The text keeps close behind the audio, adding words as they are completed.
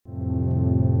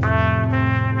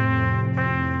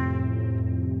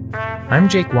I'm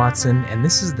Jake Watson, and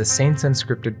this is the Saints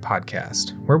Unscripted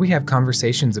podcast, where we have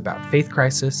conversations about faith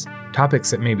crisis,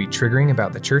 topics that may be triggering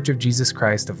about the Church of Jesus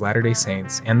Christ of Latter-day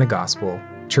Saints and the Gospel,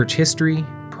 church history,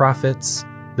 prophets,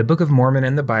 the Book of Mormon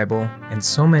and the Bible, and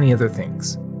so many other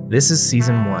things. This is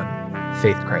Season 1,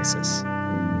 Faith Crisis.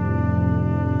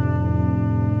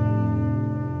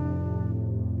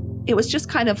 It was just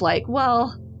kind of like,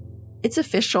 well, it's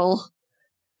official.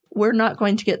 We're not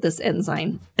going to get this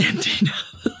ensign. And,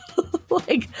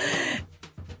 like,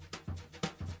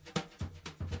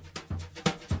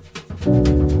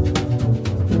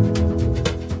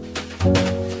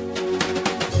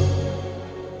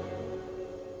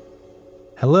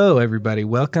 Hello, everybody.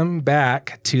 Welcome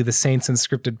back to the Saints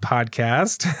Unscripted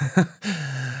podcast.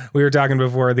 We were talking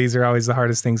before, these are always the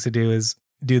hardest things to do, is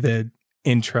do the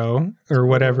intro or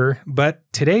whatever. But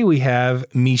today we have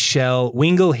Michelle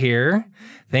Wingle here.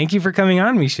 Thank you for coming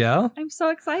on, Michelle. I'm so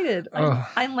excited.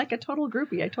 I'm like a total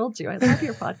groupie. I told you. I love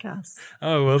your podcast.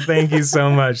 Oh, well, thank you so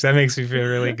much. That makes me feel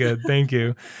really good. Thank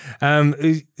you.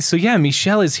 So yeah,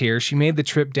 Michelle is here. She made the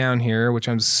trip down here, which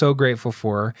I'm so grateful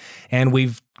for. And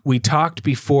we talked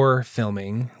before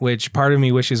filming, which part of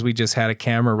me wishes we just had a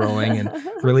camera rolling and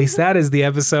released that as the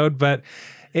episode.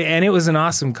 And it was an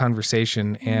awesome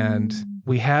conversation. And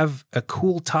we have a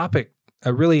cool topic,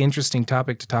 a really interesting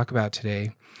topic to talk about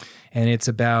today. And it's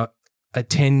about a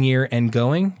 10-year and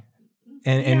going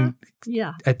and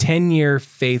a 10-year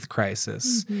faith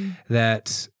crisis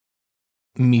that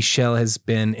Michelle has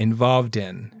been involved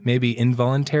in, maybe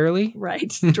involuntarily.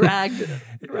 Right. Dragged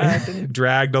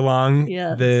along.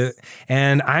 Yes.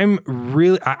 And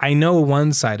I know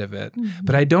one side of it,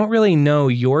 but I don't really know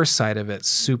your side of it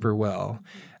super well.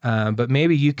 But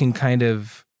maybe you can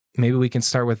maybe we can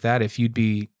start with that if you'd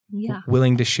be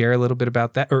willing to share a little bit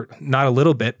about that, or not a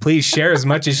little bit. Please share as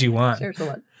much as you want. Share a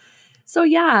lot. So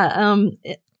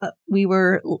we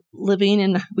were living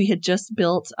and we had just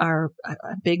built a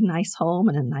big, nice home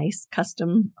in a nice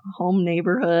custom home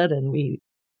neighborhood. And we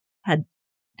had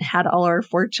all our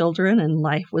 4 children and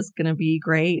life was going to be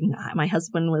great. And my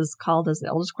husband was called as the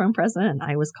Elders Quorum president. And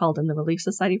I was called in the Relief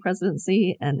Society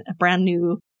presidency and a brand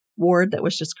new ward that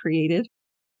was just created.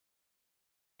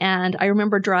 And I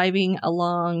remember driving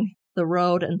along the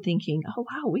road and thinking, oh,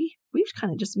 wow, we've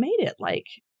kind of just made it, like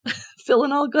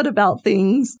feeling all good about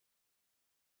things.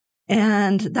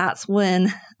 And that's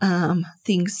when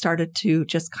things started to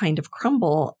just kind of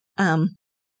crumble.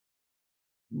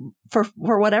 For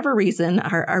whatever reason,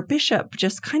 our bishop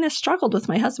just kind of struggled with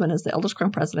my husband as the Elders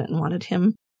Quorum president and wanted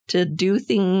him to do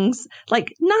things,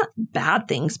 like not bad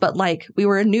things, but like we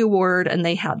were a new ward and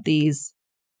they had these,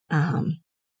 my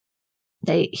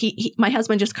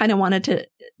husband just kind of wanted to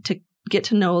get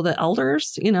to know the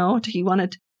elders,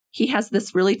 he has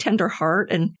this really tender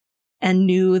heart and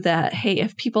knew that, hey,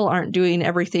 if people aren't doing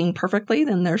everything perfectly,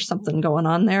 then there's something going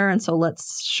on there. And so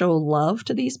let's show love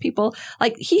to these people.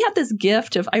 Like he had this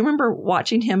gift I remember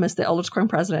watching him as the Elders Quorum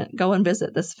president go and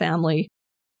visit this family.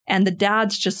 And the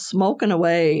dad's just smoking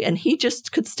away and he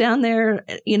just could stand there,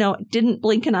 didn't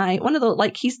blink an eye.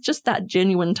 He's just that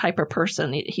genuine type of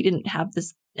person. He didn't have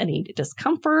any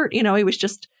discomfort. He was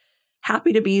just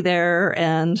happy to be there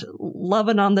and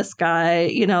loving on this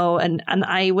guy, and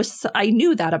I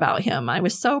knew that about him. I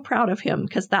was so proud of him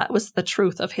because that was the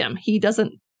truth of him. He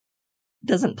doesn't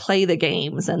play the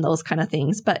games and those kind of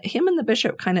things, but him and the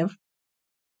bishop kind of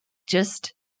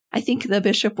I think the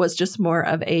bishop was just more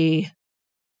of a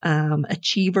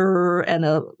achiever and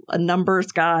a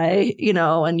numbers guy,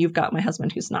 and you've got my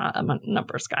husband who's not a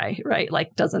numbers guy, right?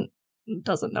 Like doesn't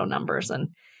know numbers and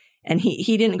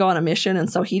he didn't go on a mission. And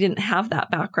so he didn't have that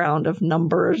background of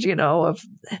numbers, of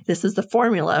this is the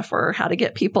formula for how to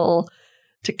get people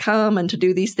to come and to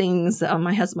do these things.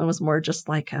 My husband was more just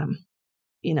like,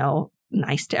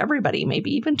 nice to everybody,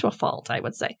 maybe even to a fault, I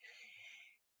would say.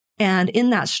 And in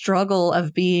that struggle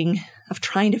of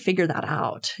trying to figure that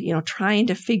out, trying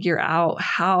to figure out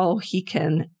how he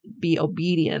can be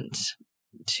obedient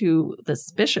to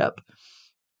this bishop,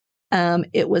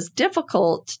 it was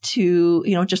difficult to,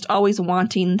 just always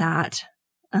wanting that,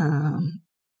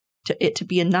 to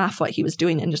be enough what he was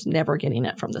doing and just never getting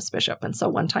it from this bishop. And so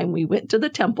one time we went to the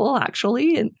temple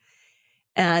actually,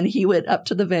 and he went up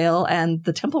to the veil and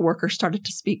the temple worker started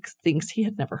to speak things he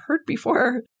had never heard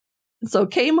before. So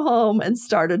came home and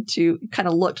started to kind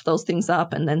of looked those things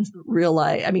up and then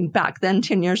realized, back then,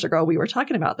 10 years ago, we were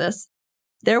talking about this.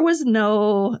 There was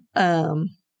no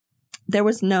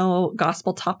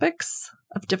gospel topics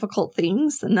of difficult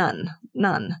things, none.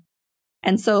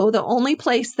 And so the only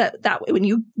place that when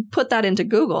you put that into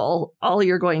Google, all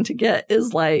you're going to get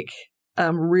is like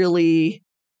really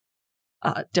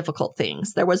difficult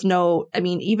things. There was no, I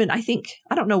mean, even I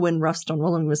don't know when Rough Stone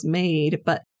Rolling was made,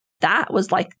 but that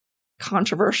was like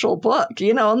controversial book,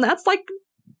 and that's like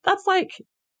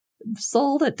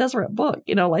sold at Deseret Book,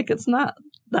 like it's not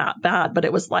that bad, but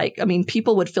it was like, I mean,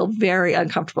 people would feel very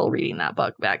uncomfortable reading that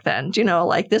book back then.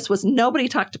 Like this was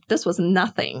this was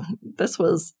nothing. This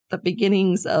was the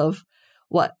beginnings of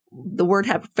what the word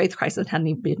faith crisis hadn't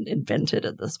even been invented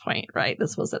at this point, right?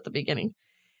 This was at the beginning.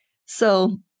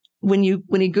 So when you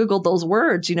Googled those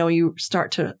words, you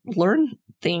start to learn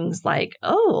things like,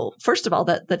 oh, first of all,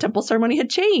 that the temple ceremony had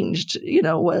changed,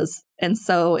 and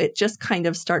so it just kind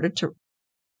of started to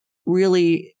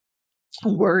really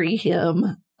worry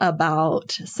him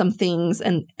about some things.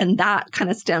 And that kind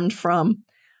of stemmed from,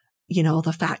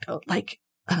 the fact of like,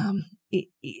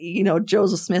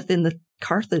 Joseph Smith in the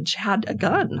Carthage had a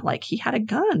gun, like he had a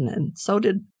gun. And so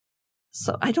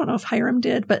I don't know if Hiram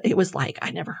did, but it was like,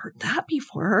 I never heard that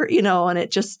before, and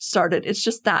it just started, it's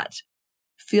just that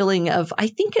feeling of, I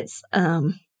think it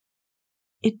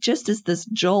just is this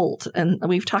jolt. And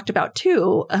we've talked about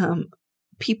too,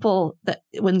 people that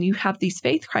when you have these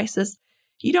faith crises,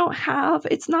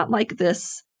 it's not like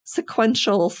this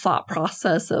sequential thought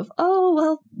process of, oh,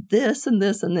 well, this and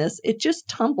this and this. It just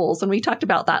tumbles. And we talked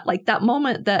about that, like that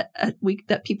moment that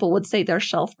that people would say their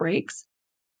shelf breaks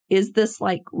is this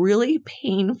like really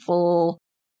painful,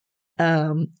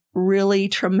 really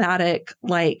traumatic,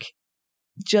 like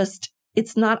just,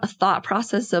 it's not a thought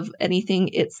process of anything.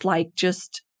 It's like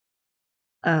just,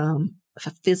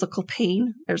 a physical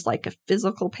pain. There's like a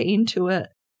physical pain to it.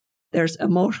 There's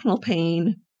emotional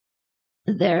pain.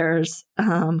 There's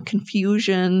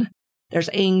confusion. There's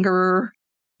anger.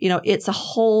 It's a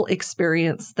whole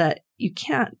experience that you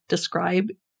can't describe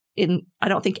I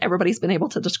don't think everybody's been able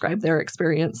to describe their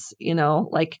experience,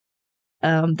 like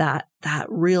that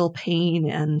real pain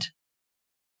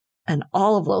and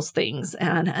all of those things.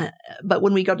 And but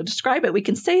when we go to describe it, we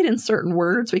can say it in certain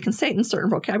words. We can say it in certain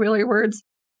vocabulary words.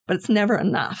 But it's never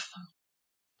enough.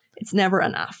 It's never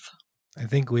enough. I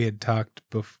think we had talked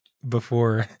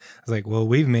before. I was like, well,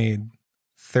 we've made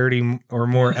 30 or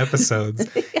more episodes.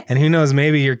 Yeah. And who knows,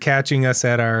 maybe you're catching us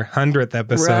at our 100th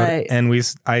episode. Right. And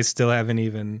I still haven't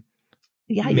even,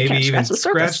 maybe even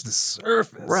scratched the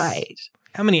surface. Right.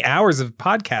 How many hours of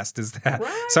podcast is that?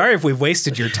 Right. Sorry if we've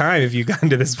wasted your time if you've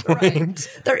gotten to this point.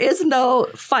 Right. There's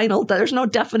no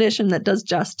definition that does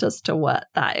justice to what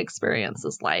that experience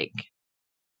is like.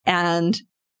 And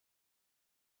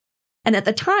at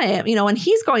the time, and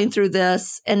he's going through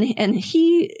this and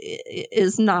he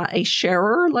is not a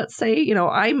sharer, let's say,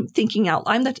 I'm thinking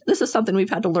this is something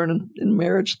we've had to learn in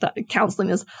marriage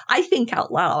counseling is I think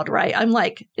out loud, right? I'm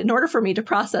like, in order for me to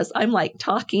process, I'm like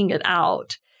talking it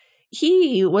out.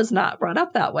 He was not brought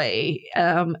up that way.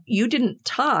 You didn't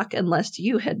talk unless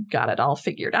you had got it all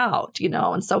figured out,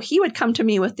 and so he would come to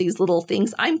me with these little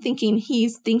things. I'm thinking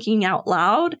he's thinking out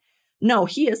loud. No,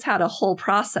 he has had a whole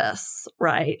process,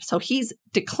 right? So he's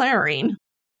declaring,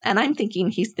 and I'm thinking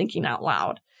he's thinking out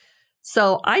loud.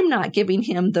 So I'm not giving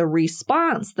him the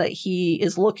response that he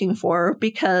is looking for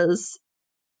because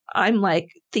I'm like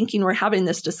thinking we're having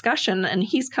this discussion and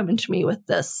he's coming to me with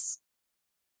this.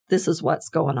 This is what's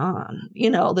going on.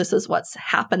 This is what's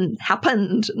happened,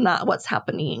 not what's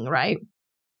happening, right?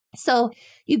 So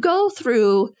you go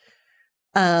through,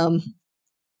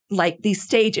 like these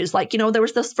stages, like, there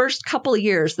was this first couple of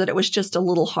years that it was just a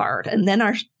little hard. And then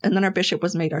our bishop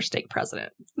was made our stake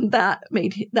president. That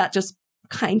just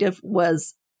kind of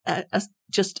was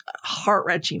just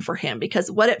heart-wrenching for him because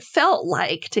what it felt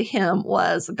like to him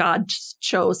was God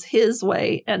chose his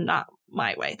way and not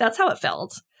my way. That's how it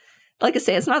felt. Like I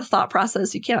say, it's not a thought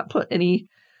process. You can't put any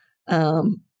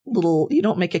you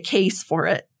don't make a case for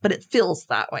it, but it feels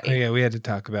that way. Oh, yeah, we had to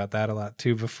talk about that a lot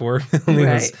too before filming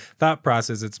this thought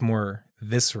process. It's more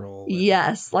visceral.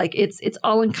 Yes, like it's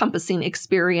all-encompassing,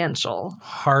 experiential.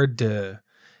 Hard to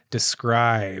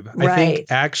describe. Right. I think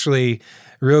actually,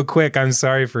 real quick, I'm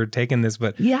sorry for taking this,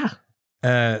 but yeah.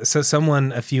 So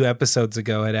someone a few episodes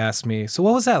ago had asked me, so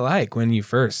what was that like when you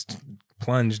first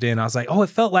plunged in? I was like, oh, it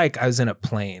felt like I was in a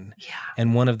plane. Yeah.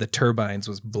 And one of the turbines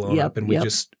was blown up and we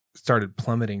just started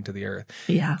plummeting to the earth.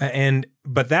 Yeah.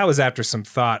 But that was after some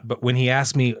thought. But when he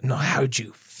asked me, no, how'd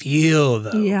you feel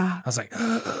though? Yeah. I was like,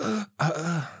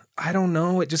 I don't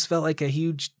know. It just felt like a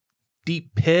huge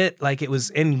deep pit. Like it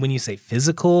was, and when you say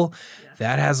physical,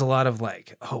 that has a lot of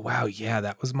like, oh wow, yeah,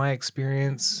 that was my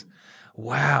experience.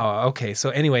 Wow. Okay. So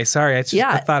anyway, sorry. I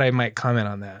thought I might comment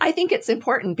on that. I think it's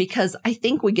important because I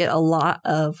think we get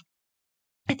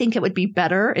I think it would be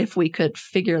better if we could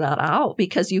figure that out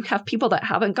because you have people that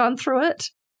haven't gone through it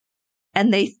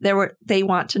And they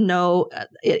want to know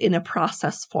in a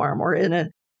process form or in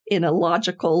a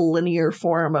logical linear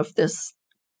form of this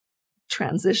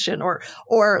transition or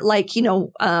like,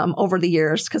 over the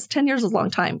years, because 10 years is a long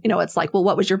time, it's like, well,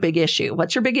 what was your big issue?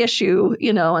 What's your big issue?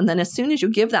 And then as soon as you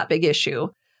give that big issue,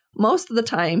 most of the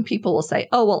time people will say,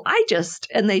 oh, well,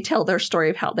 and they tell their story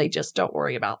of how they just don't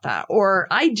worry about that. Or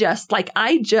I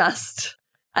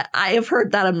have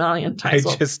heard that a million times.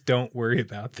 I just don't worry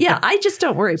about that. Yeah, I just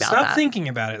don't worry about that. Stop thinking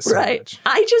about it so much.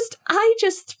 I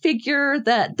just figure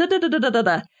that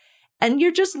da-da-da-da-da-da. And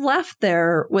you're just left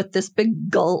there with this big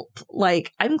gulp.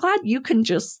 Like, I'm glad you can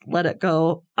just let it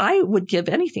go. I would give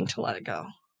anything to let it go.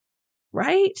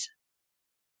 Right?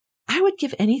 I would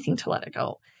give anything to let it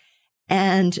go.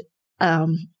 And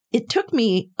it took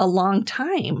me a long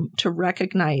time to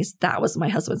recognize that was my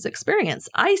husband's experience.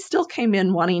 I still came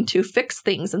in wanting to fix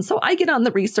things. And so I get on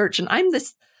the research and I'm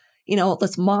this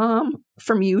mom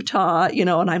from Utah,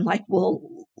 and I'm like, well,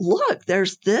 look,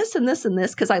 there's this and this and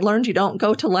this, because I learned you don't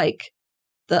go to like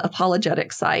the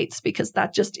apologetic sites because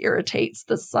that just irritates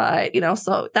the site,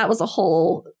 so that was a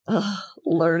whole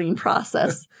learning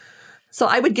process. So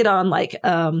I would get on like,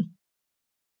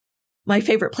 my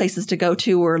favorite places to go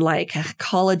to were like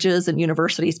colleges and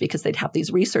universities because they'd have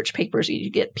these research papers. You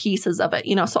get pieces of it,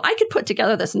 so I could put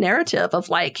together this narrative of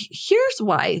like, here's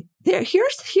why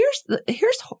here's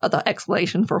the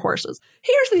explanation for horses.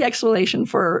 Here's the explanation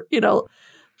for,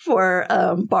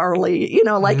 barley,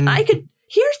 I could,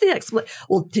 here's the explanation.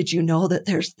 Well, did you know that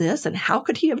there's this and how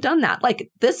could he have done that?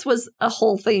 Like this was a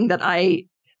whole thing that I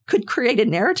could create a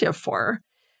narrative for,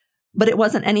 but it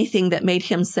wasn't anything that made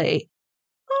him say,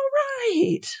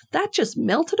 that just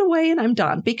melted away and I'm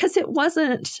done, because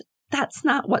that's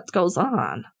not what goes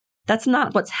on. That's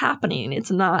not what's happening.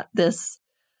 It's not this,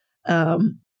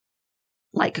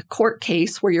 like a court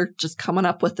case where you're just coming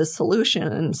up with this solution.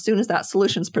 And as soon as that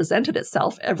solution's presented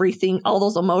itself, all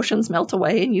those emotions melt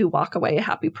away and you walk away a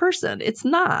happy person. It's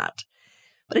not.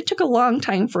 But it took a long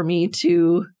time for me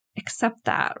to accept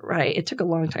that, right? It took a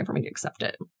long time for me to accept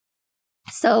it.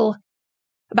 So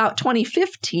about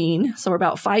 2015, so we're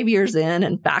about 5 years in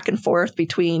and back and forth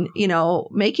between,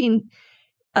 making,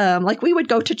 like we would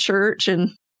go to church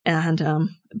and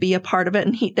be a part of it.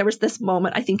 And there was this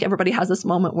moment, I think everybody has this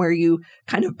moment where you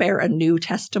kind of bear a new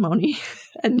testimony.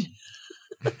 And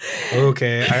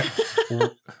okay,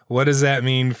 what does that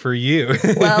mean for you?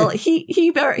 Well,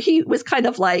 he was kind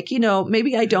of like,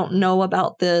 maybe I don't know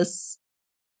about this,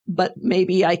 but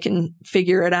maybe I can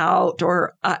figure it out,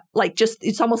 or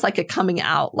it's almost like a coming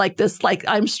out, like this, like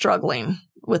I'm struggling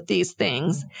with these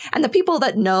things. And the people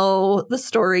that know the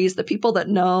stories, the people that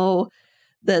know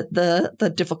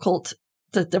the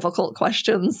difficult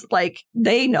questions, like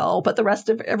they know, but the rest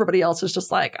of everybody else is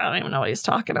just like, I don't even know what he's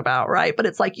talking about, right? But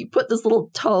it's like you put this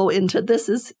little toe into this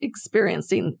is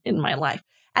experiencing in my life.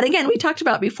 And again, we talked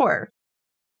about before,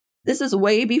 this is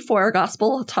way before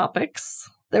Gospel Topics.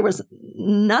 There was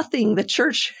nothing, the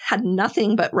church had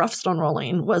nothing but rough stone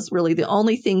rolling was really the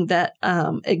only thing that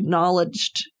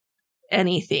acknowledged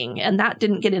anything. And that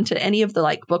didn't get into any of the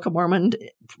like Book of Mormon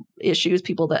issues,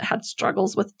 people that had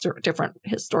struggles with different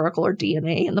historical or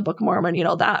DNA in the Book of Mormon,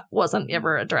 that wasn't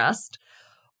ever addressed.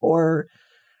 Or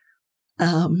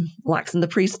blacks in the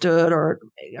priesthood or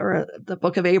the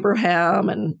Book of Abraham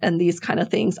and these kind of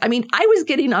things. I mean, I was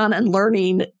getting on and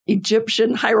learning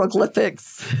Egyptian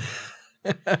hieroglyphics.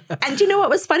 And you know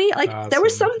what was funny? Like awesome. There were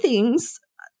some things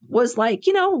was like,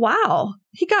 wow,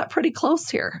 he got pretty close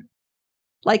here.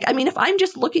 Like, I mean, if I'm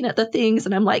just looking at the things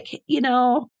and I'm like, he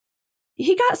got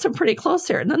some pretty close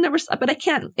here. And then there was, but I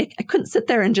couldn't sit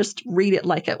there and just read it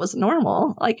like it was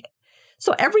normal. Like,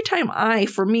 so every time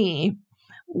for me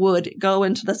would go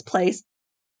into this place,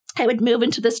 I would move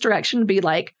into this direction and be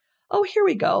like, oh, here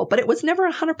we go. But it was never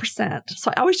 100%. So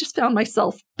I always just found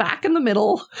myself back in the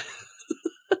middle.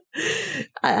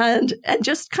 and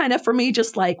just kind of for me,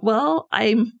 just like, well,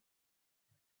 I'm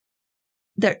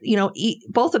there,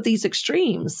 both of these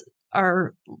extremes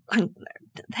they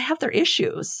have their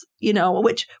issues,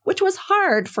 which was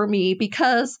hard for me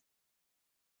because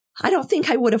I don't think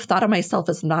I would have thought of myself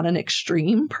as not an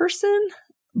extreme person,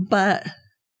 but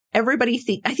everybody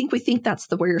I think we think that's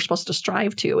where you're supposed to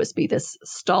strive to, is be this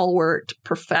stalwart,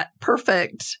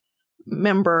 perfect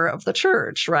member of the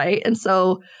church. Right. And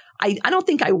so I don't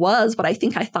think I was, but I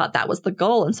think I thought that was the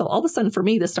goal. And so all of a sudden for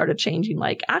me, this started changing.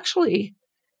 Like, actually,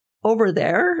 over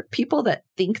there, people that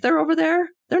think they're over there,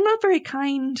 they're not very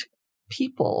kind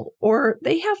people, or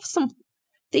they have some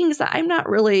things that I'm not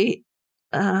really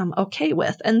okay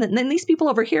with. And then these people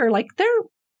over here, like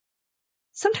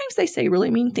sometimes they say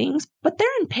really mean things, but they're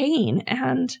in pain.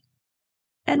 And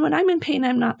And when I'm in pain,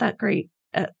 I'm not that great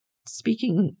at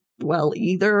speaking well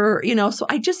either, so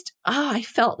I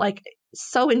felt like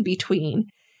so in between.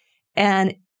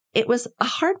 And it was a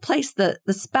hard place. The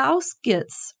spouse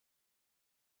gets,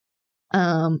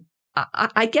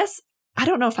 I guess, I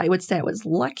don't know if I would say I was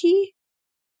lucky,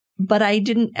 but I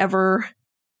didn't ever,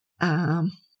 I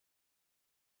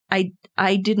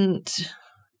didn't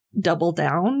double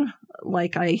down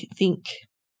like I think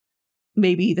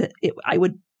maybe that I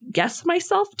would guess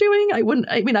myself doing. I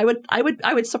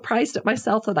would surprised at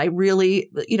myself that I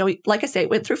really, like I say, it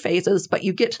went through phases, but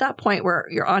you get to that point where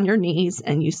you're on your knees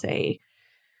and you say,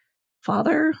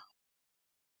 Father,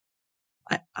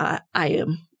 I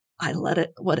let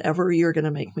it, whatever you're going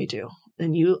to make me do.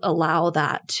 And you allow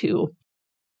that to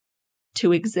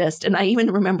exist. And I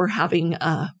even remember having,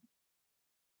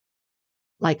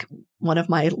 like one of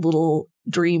my little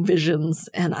dream visions.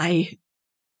 And I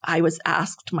was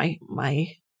asked I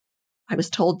was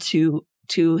told to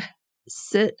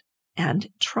sit and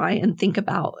try and think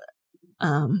about,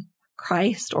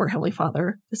 Christ or Heavenly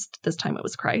Father. This time it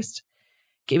was Christ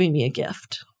giving me a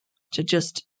gift to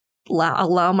just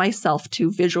allow myself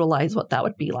to visualize what that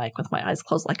would be like with my eyes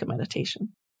closed, like a meditation.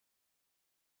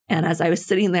 And as I was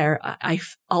sitting there, I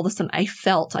all of a sudden I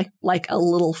felt like a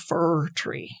little fir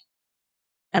tree.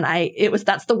 And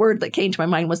that's the word that came to my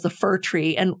mind, was the fir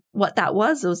tree. And what that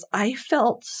was I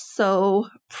felt so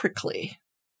prickly,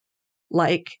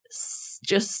 like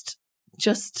just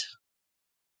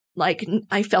like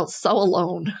I felt so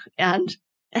alone. And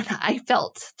I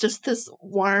felt just this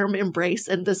warm embrace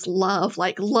and this love,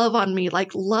 like love on me,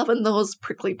 like loving those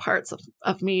prickly parts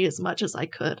of me as much as I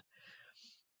could.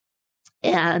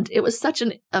 And it was such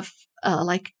a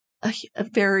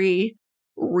very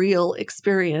real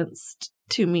experience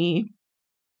to me.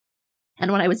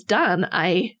 And when I was done,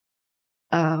 I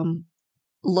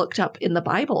looked up in the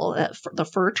Bible that the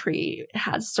fir tree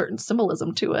had certain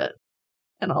symbolism to it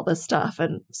and all this stuff.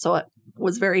 And so it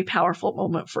was a very powerful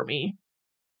moment for me.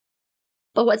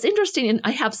 But what's interesting, and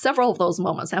I have several of those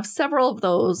moments, I have several of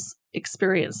those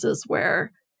experiences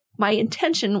where my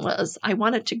intention was I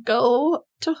wanted to go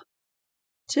to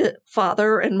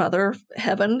Father and Mother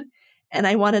Heaven, and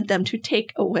I wanted them to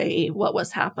take away what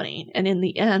was happening. And in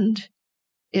the end,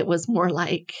 it was more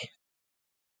like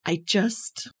I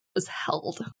just was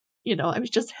held. I was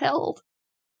just held.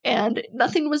 And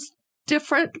nothing was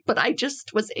different, but I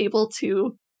just was able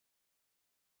to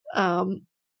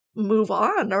move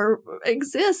on or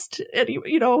exist,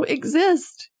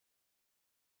 exist.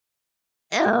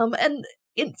 And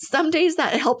in some days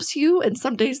that helps you, and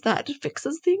some days that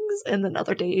fixes things, and then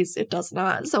other days it does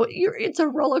not. So it's a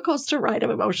roller coaster ride of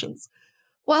emotions.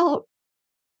 Well,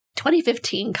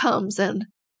 2015 comes and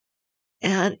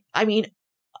I mean,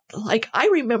 like I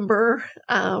remember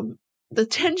the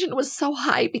tension was so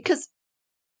high because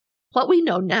what we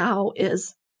know now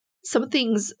is some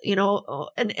things,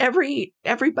 and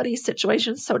everybody's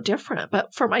situation is so different.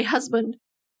 But for my husband,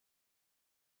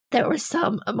 there were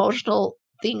some emotional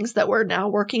things that we're now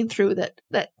working through that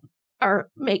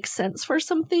make sense for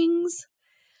some things.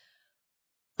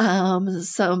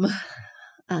 Some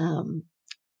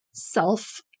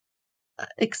self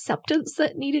acceptance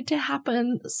that needed to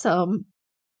happen. Some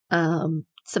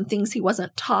things he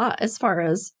wasn't taught as far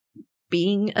as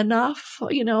being enough.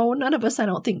 None of us, I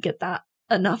don't think, get that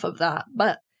enough of that.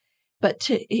 But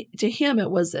to him,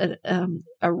 it was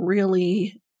a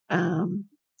really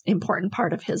important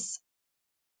part of his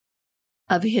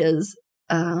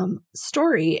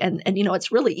story. And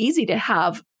it's really easy to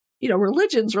have,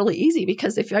 religion's really easy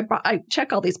because if I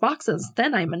check all these boxes,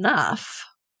 then I'm enough.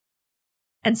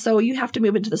 And so you have to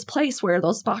move into this place where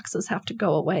those boxes have to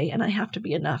go away and I have to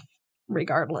be enough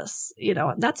regardless,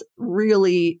 and that's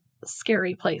really a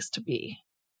scary place to be.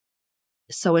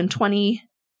 So in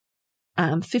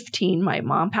 2015, my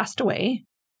mom passed away.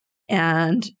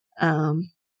 And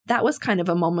that was kind of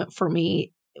a moment for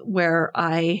me where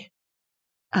I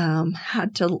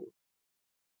had to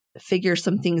figure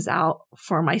some things out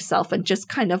for myself and just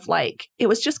kind of like, it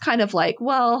was just kind of like,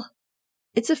 well,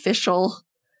 it's official.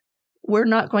 We're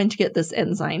not going to get this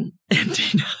enzyme.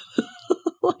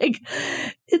 Like,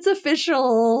 it's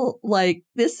official. Like,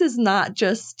 this is not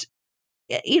just,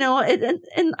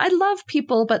 and I love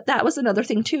people, but that was another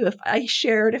thing too. If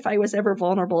I was ever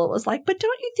vulnerable, it was like, but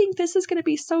don't you think this is going to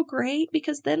be so great?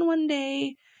 Because then one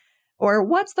day, or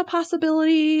what's the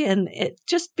possibility? And it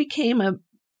just became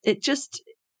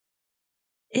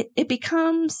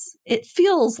it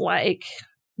feels like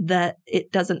that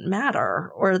it doesn't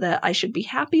matter or that I should be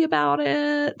happy about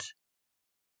it.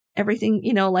 Everything,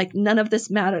 like none of this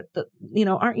mattered.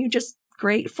 Aren't you just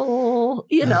grateful?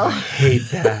 Oh, I hate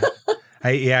that.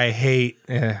 I hate,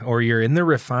 or you're in the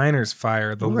refiner's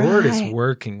fire. The Lord is Right.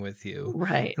 working with you.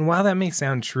 Right. And while that may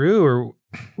sound true or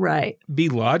Right. be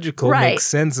logical, Right. makes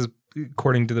sense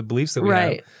according to the beliefs that we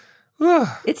Right.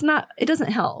 have, It's not, it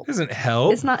doesn't help. doesn't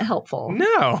help. It's not helpful.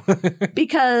 No.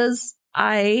 Because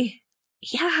it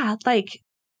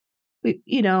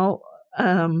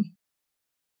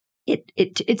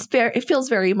feels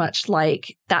very much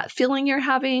like that feeling you're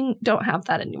having, don't have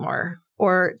that anymore,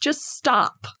 or just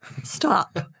stop.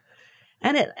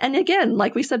 And again,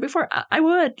 like we said before, I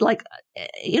would like,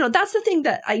 that's the thing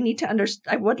that I need to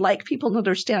understand. I would like people to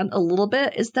understand a little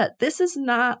bit is that this is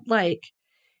not like,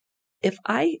 if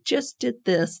I just did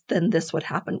this, then this would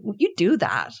happen. You do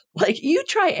that. Like you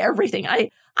try everything. I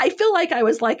feel like I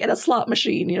was like at a slot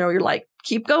machine, you're like,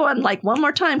 keep going, like one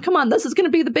more time. Come on. This is going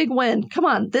to be the big win. Come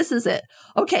on. This is it.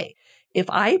 Okay. If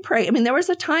I pray, there was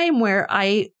a time where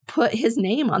I put his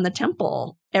name on the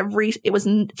temple it was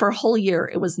for a whole year.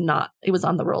 It was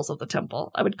on the rules of the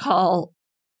temple. I would call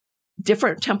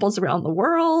different temples around the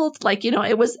world. Like,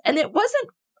 it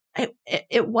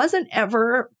wasn't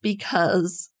ever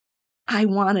because I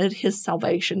wanted his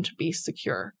salvation to be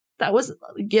secure. That was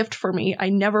a gift for me. I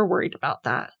never worried about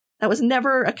that. That was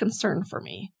never a concern for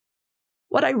me.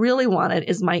 What I really wanted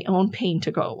is my own pain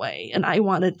to go away. And I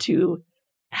wanted to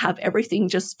have everything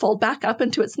just fold back up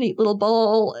into its neat little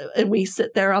bowl. And we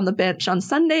sit there on the bench on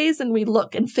Sundays and we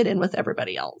look and fit in with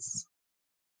everybody else.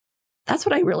 That's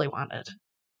what I really wanted.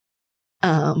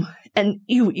 And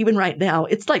even right now,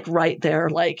 it's like right there.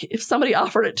 Like if somebody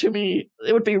offered it to me,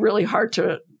 it would be really hard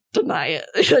to deny it.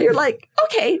 You're like,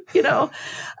 okay,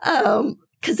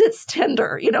 because it's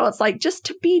tender, it's like just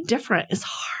to be different is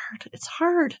hard. It's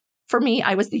hard. For me,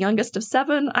 I was the youngest of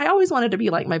 7. I always wanted to be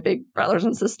like my big brothers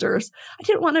and sisters. I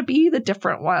didn't want to be the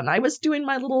different one. I was doing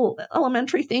my little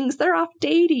elementary things. They're off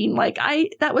dating. Like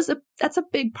that's a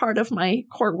big part of my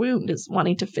core wound is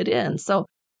wanting to fit in. So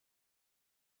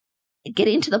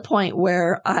getting to the point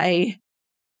where I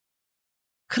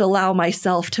could allow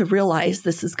myself to realize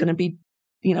this is going to be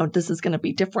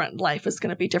different. Life is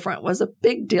going to be different was a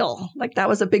big deal. Like that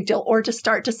was a big deal. Or to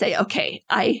start to say, okay,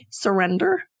 I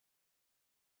surrender.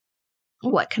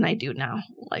 What can I do now?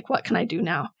 Like, what can I do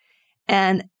now?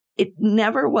 And it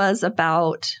never was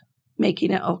about making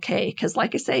it okay. Because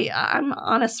like I say, I'm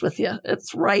honest with you.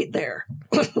 It's right there.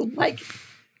 Like,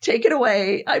 take it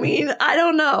away. I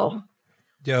don't know.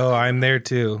 Yo, I'm there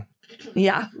too.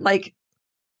 Yeah. Like,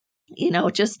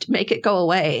 just make it go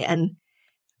away.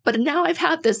 But now I've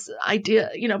had this idea,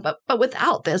 but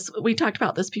without this, we talked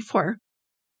about this before.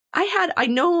 I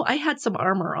know I had some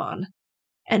armor on,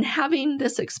 and having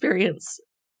this experience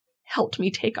helped me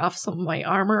take off some of my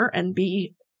armor and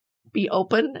be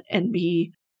open and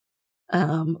be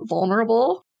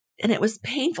vulnerable. And it was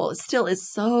painful. It still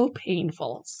is so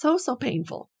painful, so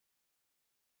painful.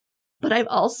 But I've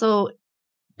also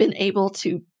been able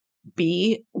to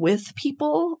be with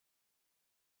people.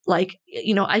 Like,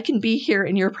 I can be here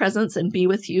in your presence and be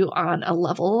with you on a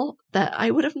level that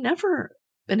I would have never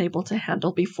been able to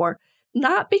handle before.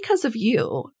 Not because of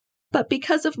you, but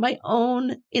because of my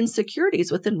own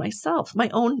insecurities within myself, my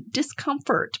own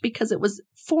discomfort, because it was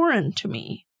foreign to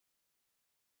me.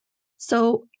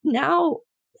 So now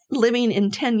living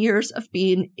in 10 years of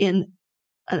being in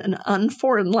an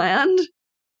unforeign land,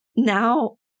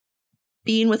 now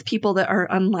being with people that are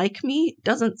unlike me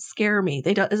doesn't scare me.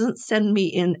 Doesn't send me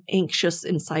in anxious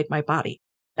inside my body.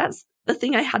 That's the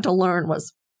thing I had to learn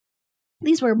was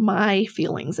these were my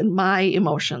feelings and my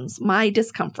emotions, my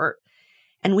discomfort.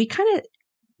 And we kind of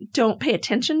don't pay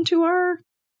attention to our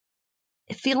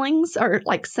feelings or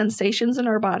like sensations in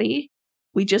our body.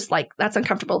 We just like, that's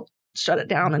uncomfortable, shut it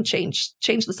down and change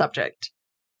the subject.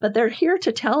 But they're here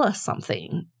to tell us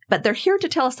something. But they're here to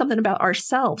tell us something about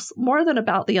ourselves more than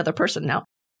about the other person now.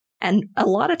 And a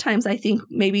lot of times I think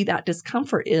maybe that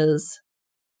discomfort is,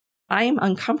 I am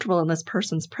uncomfortable in this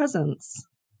person's presence.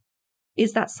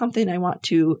 Is that something I want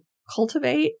to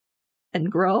cultivate and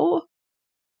grow?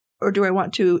 Or do I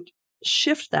want to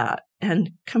shift that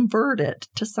and convert it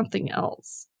to something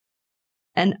else?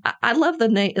 And I love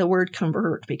the word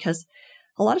convert, because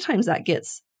a lot of times that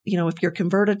gets, if you're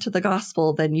converted to the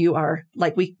gospel, then you are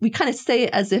like, we kind of say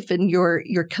it as if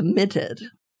you're committed,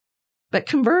 but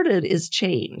converted is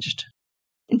changed,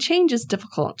 and change is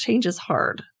difficult. Change is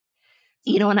hard,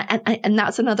 and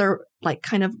that's another like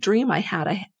kind of dream I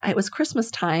had. It was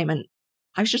Christmas time, and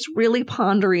I was just really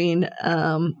pondering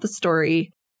the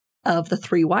story of the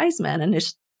 3 wise men. And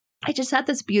I just had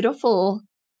this beautiful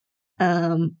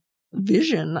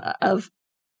vision of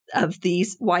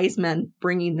these wise men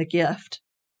bringing the gift.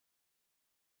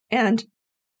 And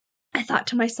I thought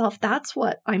to myself, that's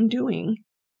what I'm doing.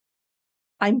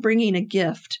 I'm bringing a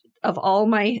gift of all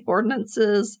my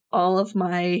ordinances, all of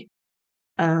my,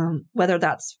 whether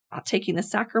that's taking the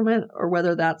sacrament or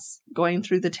whether that's going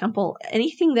through the temple,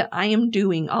 anything that I am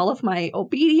doing, all of my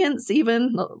obedience,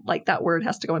 even like that word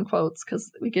has to go in quotes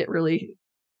because we get really,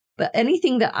 but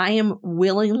anything that I am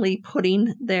willingly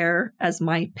putting there as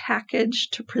my package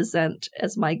to present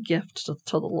as my gift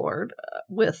to the Lord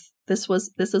this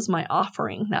is my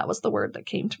offering. That was the word that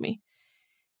came to me.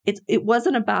 It's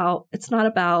not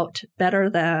about better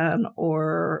than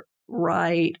or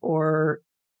right or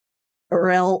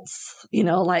else,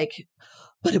 like,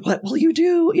 but what will you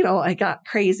do? I got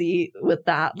crazy with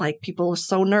that. Like people are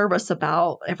so nervous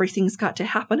about everything's got to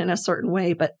happen in a certain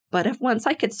way. But if once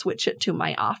I could switch it to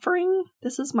my offering,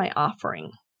 this is my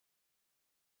offering.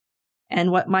 And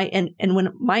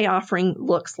when my offering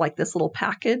looks like this little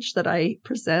package that I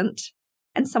present,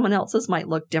 and someone else's might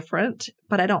look different,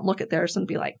 but I don't look at theirs and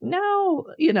be like, no,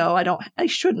 I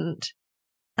shouldn't.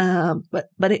 But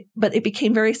it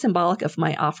became very symbolic of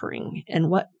my offering and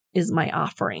what is my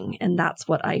offering. And that's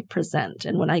what I present.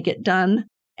 And when I get done,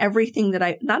 everything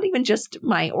that not even just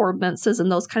my ordinances and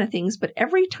those kind of things, but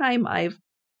every time I've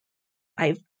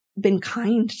been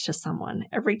kind to someone,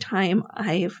 every time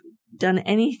I've done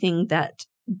anything that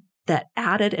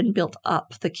added and built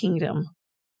up the kingdom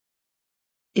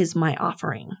is my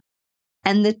offering.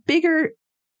 And the bigger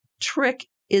trick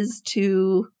is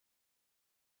to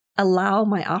allow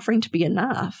my offering to be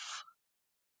enough.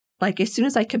 Like as soon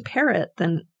as I compare it,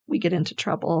 then we get into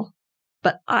trouble.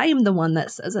 But I am the one that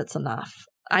says it's enough.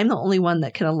 I'm the only one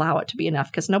that can allow it to be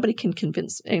enough because nobody can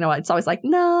convince, it's always like,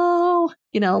 no,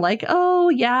 like, oh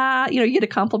yeah, you get a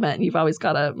compliment and you've always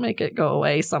got to make it go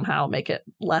away somehow, make it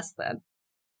less than.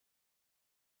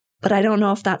 But I don't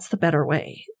know if that's the better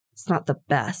way. It's not the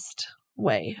best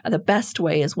way. The best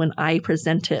way is when I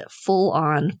present it full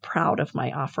on proud of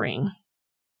my offering,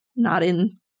 not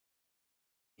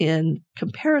in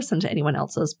comparison to anyone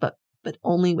else's, but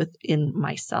only within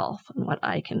myself and what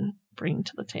I can bring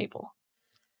to the table.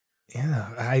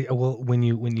 Yeah. When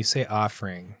you say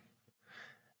offering,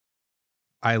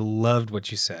 I loved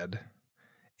what you said.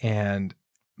 And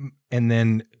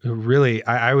then really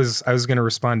I was going to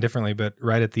respond differently, but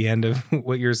right at the end of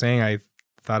what you're saying, I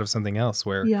thought of something else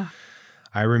where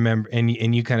I remember,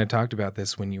 and you kind of talked about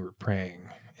this when you were praying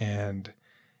and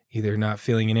either not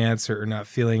feeling an answer or not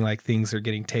feeling like things are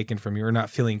getting taken from you or not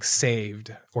feeling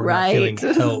saved or not feeling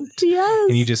helped. Yes.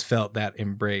 And you just felt that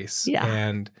embrace. Yeah.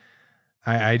 And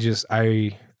I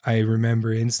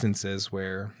remember instances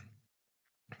where,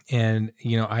 and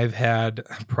I've had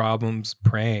problems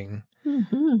praying.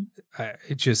 Mm-hmm.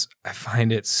 I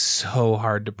find it so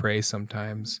hard to pray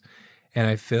sometimes. And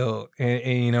I feel,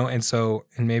 and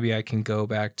maybe I can go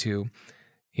back to,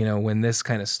 when this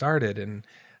kind of started and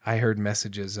I heard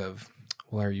messages of,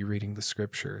 well, are you reading the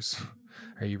scriptures?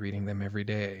 Are you reading them every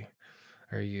day?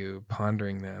 Are you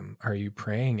pondering them? Are you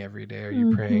praying every day? Are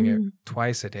you praying it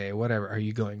twice a day? Whatever. Are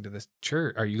you going to the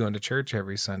church? Are you going to church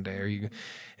every Sunday?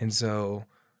 And so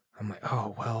I'm like,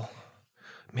 oh, well,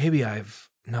 maybe I've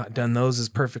not done those as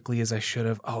perfectly as I should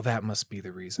have. Oh, that must be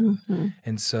the reason. Mm-hmm.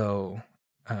 And so,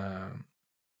 I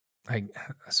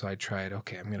tried,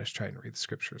 okay, I'm going to try and read the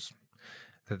scriptures.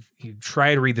 You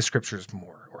try to read the scriptures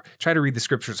more or try to read the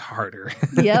scriptures harder.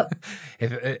 Yep.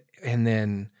 And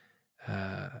then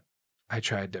I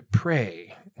tried to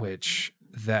pray, which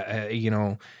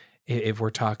if we're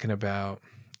talking about,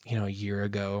 a year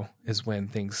ago is when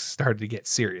things started to get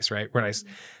serious, right? When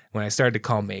I started to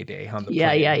call Mayday on the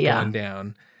plane going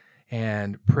down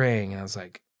and praying, I was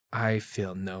like, I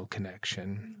feel no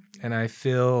connection. And I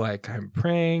feel like I'm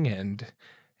praying and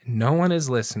no one is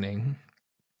listening.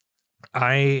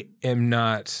 I am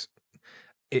not,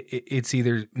 it's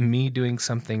either me doing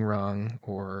something wrong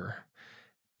or,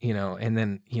 and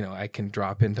then, I can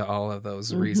drop into all of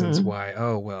those reasons why,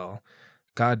 oh, well,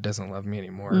 God doesn't love me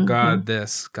anymore. Mm-hmm. God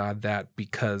this, God that,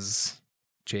 because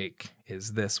Jake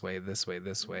is this way, this way,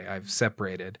 this way. I've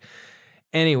separated.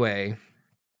 Anyway,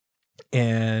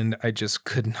 and I just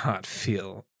could not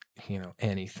feel,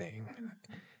 anything.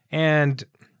 And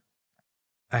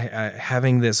I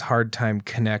having this hard time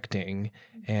connecting,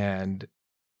 and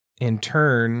in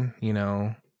turn,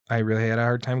 I really had a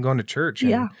hard time going to church.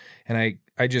 And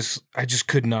I just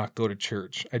could not go to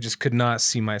church. I just could not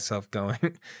see myself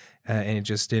going. And it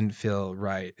just didn't feel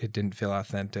right. It didn't feel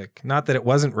authentic. Not that it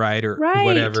wasn't right or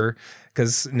whatever,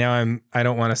 because now I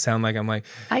don't want to sound like I'm like,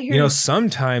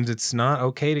 sometimes it's not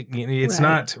okay to, it's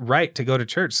not right to go to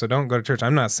church. So don't go to church.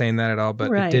 I'm not saying that at all,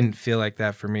 but it didn't feel like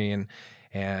that for me.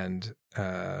 And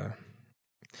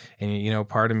And,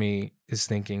 part of me is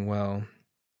thinking, well,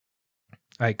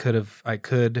 I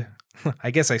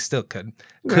guess I still could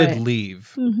Right.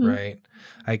 leave, Mhm. right?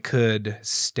 I could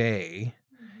stay.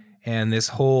 And this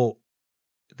whole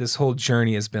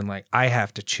journey has been like, I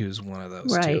have to choose one of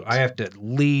those two. Right. I have to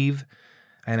leave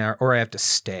or I have to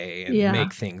stay and Yeah.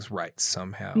 make things right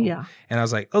somehow. Yeah. And I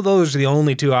was like, oh, those are the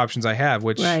only two options I have,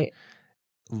 which Right.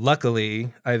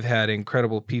 luckily I've had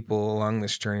incredible people along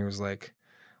this journey who was like,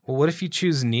 well, what if you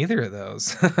choose neither of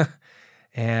those?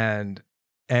 And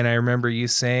I remember you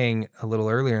saying a little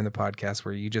earlier in the podcast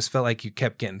where you just felt like you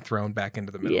kept getting thrown back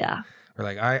into the middle. Yeah. Or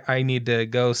like, I need to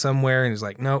go somewhere. And it's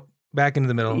like, nope, back into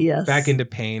the middle, Yes. back into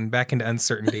pain, back into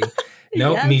uncertainty.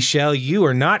 Nope, Yes. Michelle, you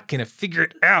are not going to figure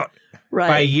it out. Right.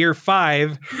 By year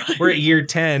 5, Right. we're at year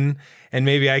 10. And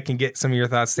maybe I can get some of your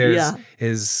thoughts there. Yeah.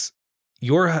 Is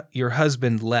your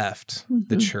husband left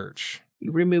the Mhm. church.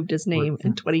 You removed his name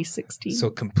in 2016. So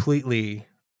completely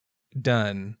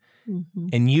done. Mhm.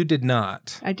 And you did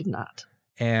not. I did not.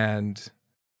 And,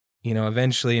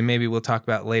 eventually, and maybe we'll talk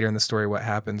about later in the story what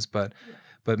happens, but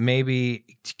maybe,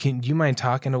 do you mind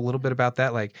talking a little bit about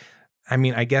that? Like, I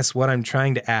mean, I guess what I'm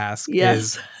trying to ask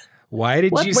is, why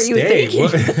did What you were you stay?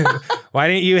 thinking? Why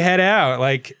didn't you head out?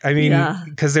 Like, I mean, Yeah.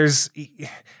 because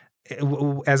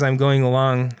as I'm going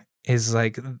along, is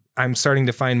like, I'm starting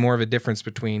to find more of a difference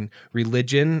between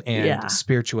religion and Yeah.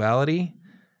 spirituality.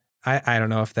 I don't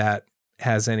know if that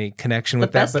has any connection The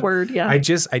with that, best but word, yeah.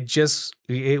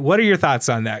 what are your thoughts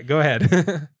on that? Go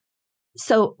ahead.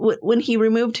 So when he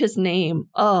removed his name,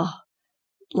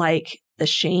 like the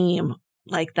shame,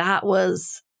 like that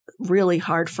was really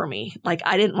hard for me. Like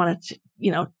I didn't want to,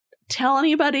 tell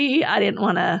anybody. I didn't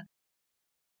want to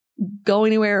go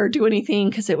anywhere or do anything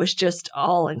because it was just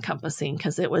all encompassing.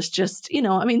 Because it was just,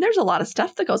 there's a lot of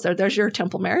stuff that goes there. There's your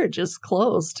temple marriage is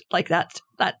closed, like that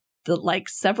like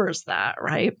severs that,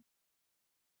 right?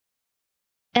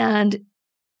 And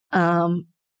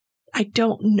I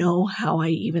don't know how I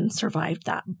even survived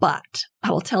that, but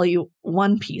I will tell you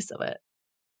one piece of it.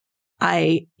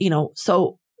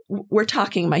 So we're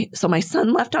talking my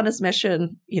son left on his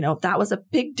mission, that was a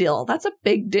big deal. That's a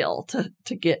big deal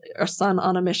to get a son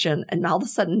on a mission. And all of a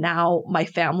sudden now my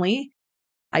family,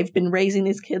 I've been raising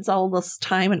these kids all this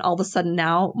time. And all of a sudden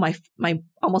now my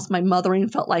mothering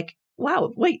felt like,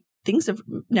 wow, wait, things are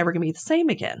never going to be the same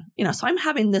again. So I'm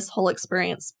having this whole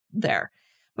experience there.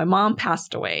 My mom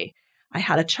passed away. I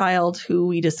had a child who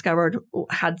we discovered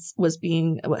had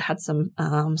some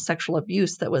sexual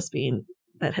abuse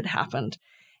that had happened.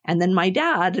 And then my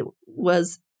dad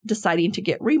was deciding to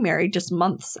get remarried just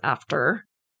months after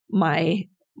my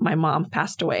mom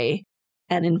passed away.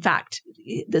 And in fact,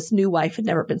 this new wife had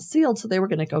never been sealed. So they were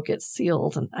going to go get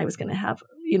sealed and I was going to have,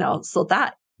 so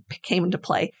that came into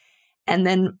play. And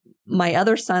then my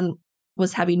other son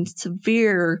was having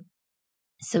severe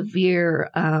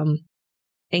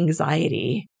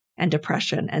anxiety and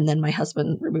depression. And then my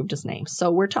husband removed his name. So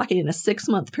we're talking in a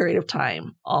 6-month period of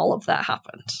time, all of that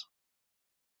happened.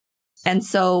 And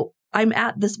so I'm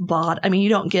at this bottom. I mean, you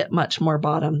don't get much more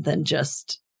bottom than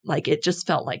just like, it just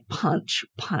felt like punch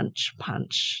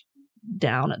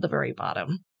down at the very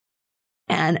bottom.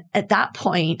 And at that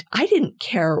point, I didn't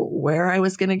care where I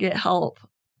was going to get help.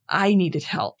 I needed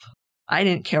help. I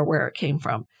didn't care where it came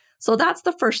from. So that's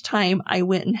the first time I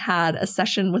went and had a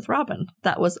session with Robin.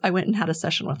 I went and had a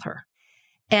session with her.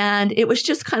 And it was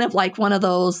just kind of like one of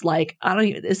those, like,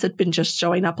 this had been just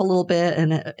showing up a little bit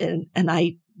and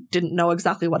I didn't know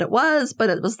exactly what it was, but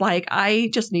it was like, I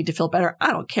just need to feel better.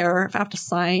 I don't care if I have to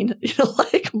sign,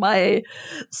 like my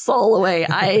soul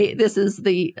away. This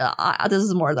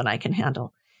is more than I can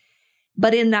handle.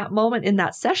 But in that moment, in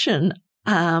that session,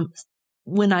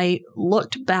 when I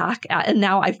looked back at, and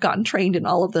now I've gotten trained in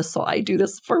all of this, so I do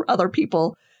this for other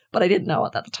people, but I didn't know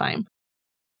it at the time.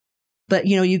 But,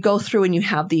 you go through and you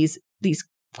have these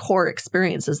core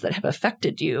experiences that have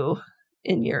affected you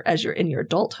in your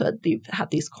adulthood. You've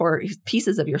had these core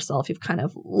pieces of yourself you've kind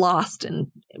of lost, and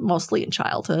mostly in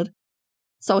childhood.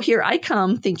 So here I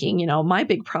come thinking, my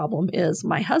big problem is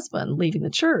my husband leaving the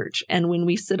church. And when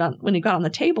he got on the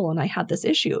table and I had this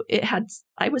issue,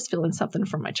 I was feeling something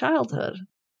from my childhood.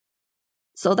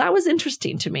 So that was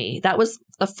interesting to me. That was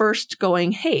the first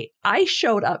going, hey, I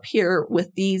showed up here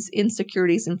with these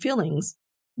insecurities and feelings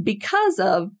because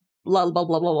of blah, blah,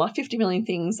 blah, blah, blah, 50 million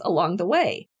things along the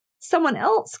way. Someone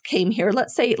else came here,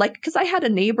 let's say, like, because I had a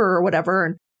neighbor or whatever,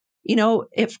 and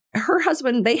if her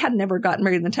husband, they had never gotten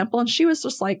married in the temple, and she was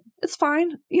just like, it's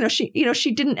fine.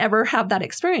 She didn't ever have that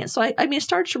experience. So I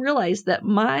started to realize that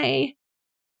my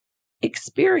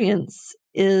experience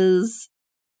is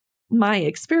my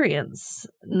experience,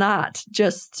 not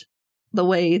just the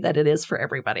way that it is for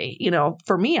everybody.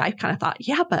 For me, I kind of thought,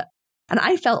 yeah, and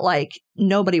I felt like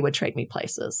nobody would trade me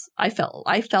places. I felt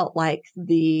like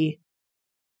the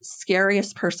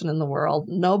scariest person in the world.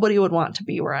 Nobody would want to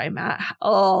be where I'm at.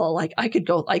 Oh, like I could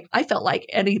go, like I felt like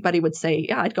anybody would say,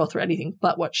 yeah, I'd go through anything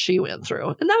but what she went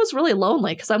through. And that was really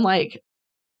lonely because I'm like,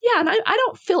 yeah, and I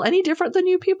don't feel any different than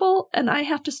you people, and I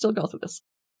have to still go through this.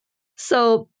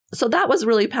 So that was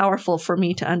really powerful for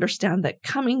me to understand that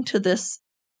coming to this,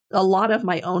 a lot of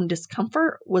my own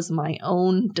discomfort was my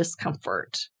own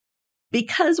discomfort.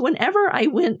 Because whenever I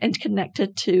went and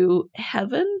connected to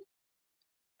heaven,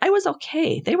 I was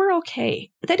okay. They were okay.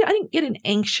 I didn't get an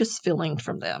anxious feeling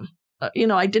from them.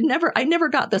 I never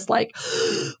got this like,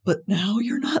 but now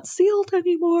you're not sealed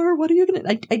anymore. What are you going to,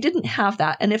 I didn't have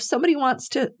that. And if somebody wants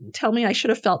to tell me I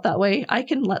should have felt that way, I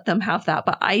can let them have that.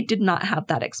 But I did not have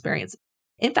that experience.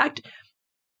 In fact,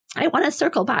 I want to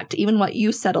circle back to even what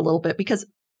you said a little bit, because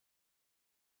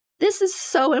this is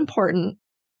so important,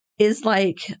 is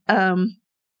like,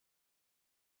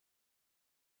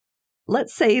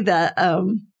 let's say that,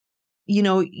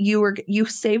 you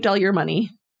saved all your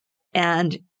money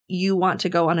and you want to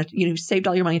go on you saved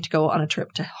all your money to go on a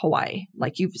trip to Hawaii.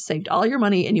 Like you've saved all your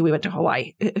money and you went to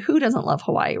Hawaii. Who doesn't love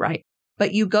Hawaii, right?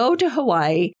 But you go to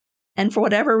Hawaii and for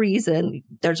whatever reason,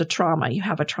 there's a trauma. You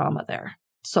have a trauma there.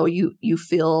 So you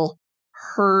feel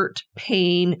hurt,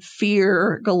 pain,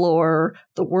 fear galore,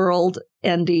 the world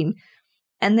ending.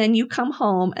 And then you come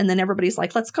home and then everybody's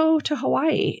like, let's go to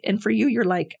Hawaii. And for you, you're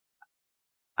like,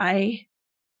 I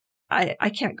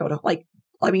can't go to,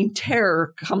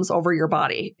 terror comes over your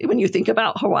body when you think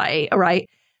about Hawaii, right?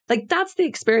 Like that's the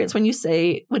experience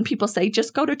when people say,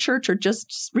 just go to church or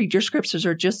just read your scriptures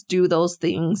or just do those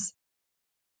things.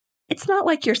 It's not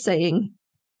like you're saying,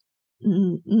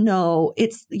 no,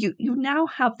 it's you now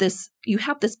have this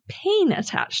pain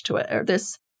attached to it, or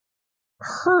this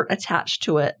hurt attached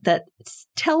to it that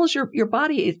tells your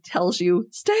body, it tells you,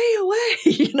 stay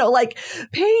away, like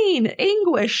pain,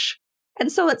 anguish.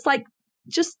 And so it's like,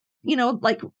 just,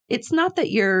 it's not that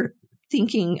you're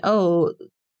thinking, oh,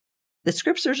 the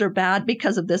scriptures are bad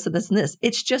because of this and this and this.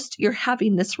 It's just you're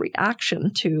having this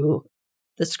reaction to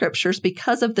the scriptures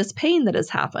because of this pain that has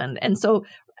happened. And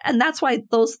that's why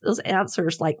those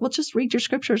answers like, well, just read your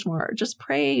scriptures more, or just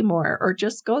pray more, or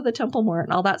just go to the temple more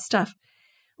and all that stuff.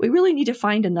 We really need to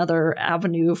find another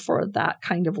avenue for that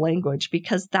kind of language,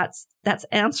 because that's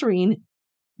answering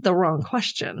the wrong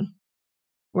question.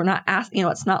 We're not asking,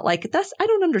 it's not like I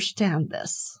don't understand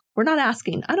this. We're not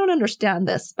asking, I don't understand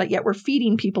this, but yet we're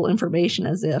feeding people information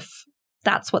as if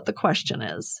that's what the question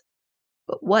is.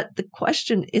 But what the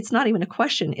question, it's not even a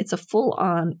question. It's a full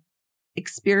on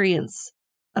experience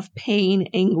of pain,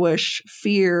 anguish,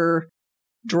 fear,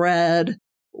 dread,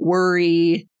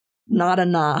 worry, not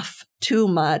enough, too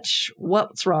much.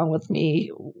 What's wrong with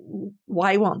me?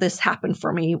 Why won't this happen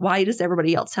for me? Why does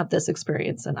everybody else have this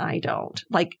experience and I don't?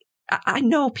 Like, I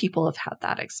know people have had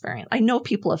that experience. I know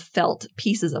people have felt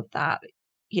pieces of that.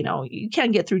 You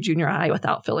can't get through junior high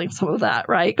without feeling some of that,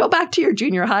 right? Go back to your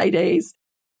junior high days.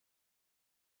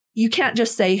 You can't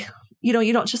just say, you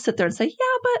don't just sit there and say,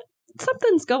 yeah, but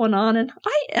something's going on. And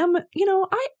I am,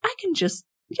 I can just,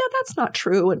 yeah, that's not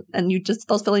true. And you just,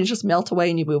 those feelings just melt away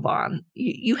and you move on.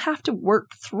 You have to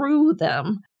work through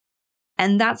them.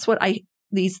 And that's what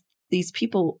these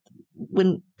people,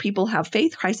 when people have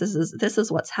faith crises, this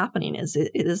is what's happening, is it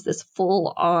is this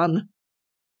full on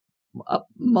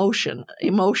emotion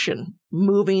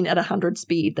moving at 100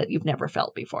 speed that you've never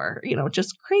felt before,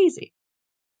 just crazy.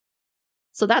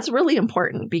 So that's really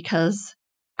important, because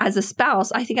as a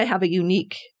spouse, I think I have a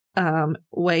unique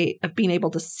way of being able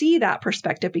to see that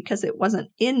perspective, because it wasn't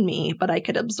in me, but I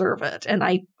could observe it. And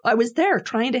I was there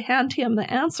trying to hand him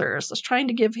the answers. I was trying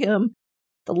to give him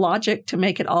the logic to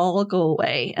make it all go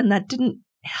away. And that didn't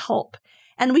help.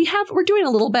 And we're doing a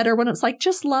little better when it's like,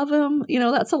 just love him.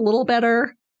 That's a little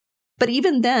better. But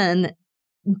even then,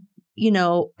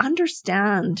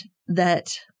 understand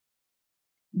that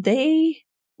they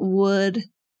would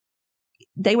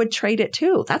trade it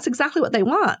too. That's exactly what they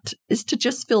want, is to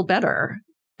just feel better.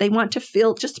 They want to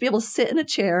feel, just to be able to sit in a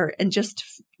chair and just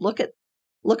look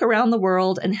around the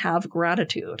world and have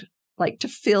gratitude, like to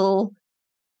feel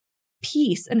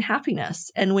peace and happiness.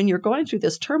 And when you're going through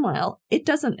this turmoil, it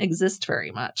doesn't exist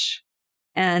very much.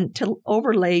 And to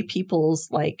overlay people's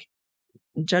like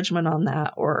judgment on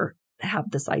that, or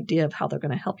have this idea of how they're going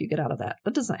to help you get out of that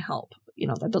doesn't help.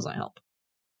 That doesn't help.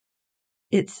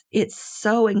 It's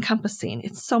so encompassing.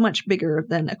 It's so much bigger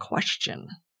than a question.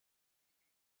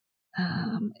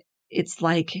 It's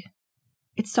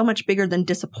so much bigger than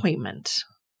disappointment.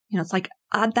 It's like,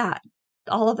 add that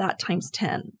all of that times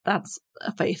 10. That's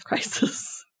a faith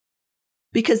crisis.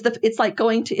 Because it's like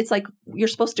you're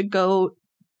supposed to go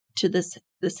to this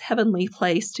heavenly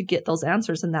place to get those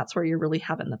answers. And that's where you're really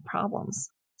having the problems.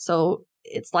 So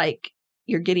it's like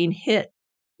you're getting hit.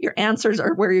 Your answers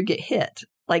are where you get hit.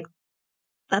 Like,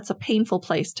 that's a painful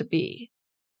place to be.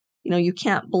 You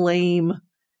can't blame.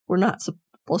 We're not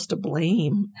supposed to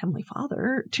blame Heavenly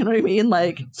Father. Do you know what I mean?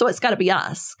 Like, so it's got to be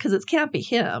us, because it can't be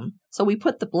him. So we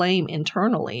put the blame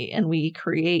internally, and we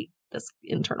create this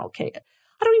internal chaos.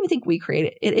 I don't even think we create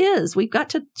it. It is. We've got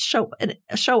to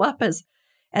show up as,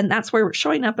 and that's where we're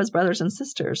showing up as brothers and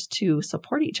sisters to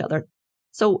support each other.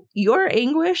 So your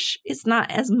anguish is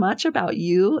not as much about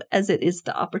you as it is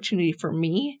the opportunity for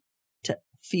me to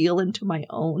feel into my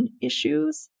own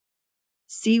issues,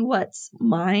 see what's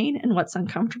mine and what's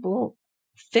uncomfortable,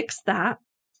 fix that,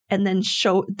 and then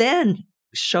show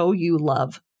you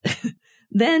love,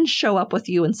 then show up with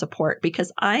you and support,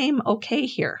 because I'm okay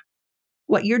here.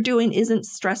 What you're doing isn't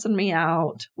stressing me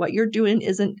out. What you're doing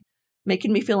isn't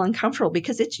making me feel uncomfortable,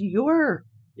 because it's your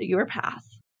path.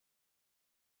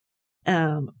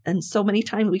 And so many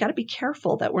times we got to be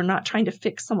careful that we're not trying to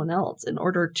fix someone else in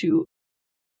order to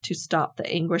stop the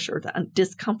anguish or the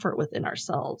discomfort within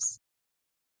ourselves.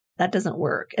 That doesn't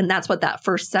work. And that's what that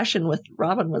first session with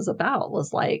Robin was about,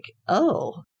 was like,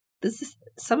 oh,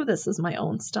 some of this is my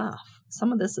own stuff.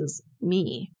 Some of this is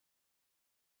me.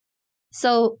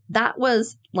 So that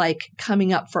was like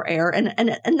coming up for air. And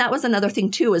that was another thing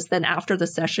too, is then after the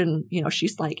session,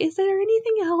 she's like, is there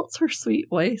anything else? Her sweet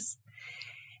voice.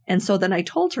 And so then I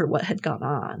told her what had gone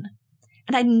on.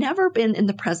 And I'd never been in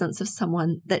the presence of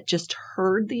someone that just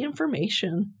heard the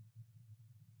information.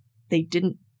 They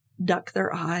didn't duck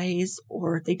their eyes,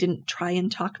 or they didn't try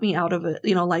and talk me out of it.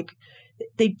 Like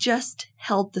they just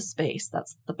held the space.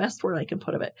 That's the best word I can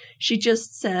put of it. She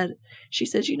said, she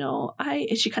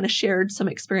kind of shared some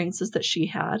experiences that she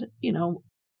had,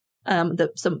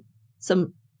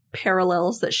 some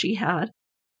parallels that she had,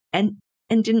 and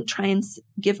didn't try and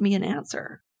give me an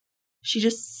answer. She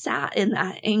just sat in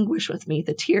that anguish with me,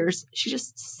 the tears. She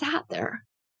just sat there.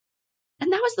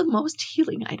 And that was the most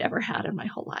healing I'd ever had in my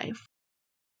whole life.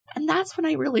 And that's when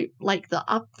I really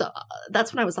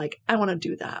that's when I was like, I want to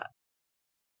do that.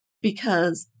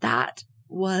 Because that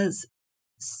was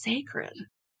sacred.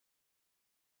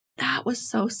 That was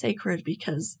so sacred,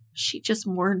 because she just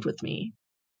mourned with me.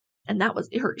 And that was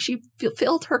her. She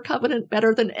filled her covenant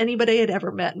better than anybody I'd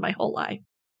ever met in my whole life.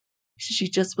 She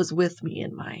just was with me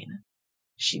in mine.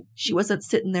 She wasn't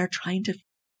sitting there trying to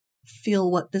feel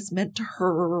what this meant to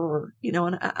her,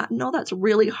 and I know that's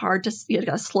really hard you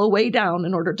got to slow way down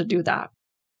in order to do that.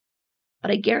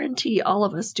 But I guarantee all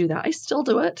of us do that. I still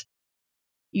do it.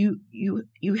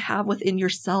 You have within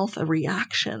yourself a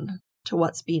reaction to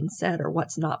what's being said or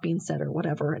what's not being said or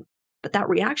whatever. But that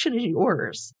reaction is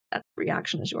yours. That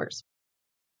reaction is yours.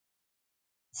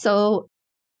 So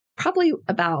probably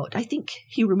I think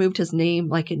he removed his name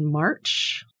like in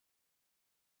March.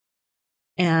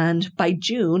 And by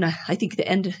June, I think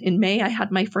in May, I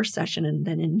had my first session. And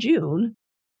then in June,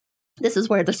 this is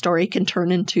where the story can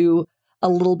turn into a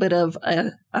little bit of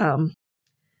a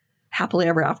happily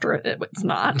ever after. It's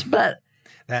not, but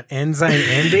that ensign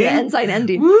ending. The ensign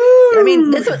ending. Woo! I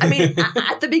mean,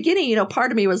 at the beginning,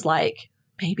 part of me was like,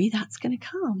 maybe that's going to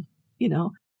come,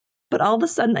 But all of a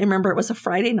sudden, I remember it was a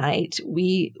Friday night.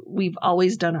 We've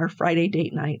always done our Friday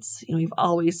date nights. We've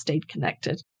always stayed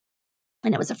connected.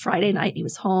 And it was a Friday night. He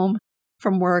was home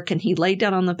from work, and he laid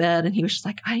down on the bed, and he was just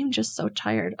like, I am just so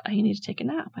tired. I need to take a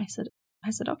nap. I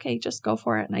said, okay, just go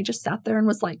for it. And I just sat there and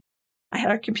was like, I had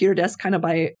our computer desk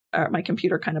my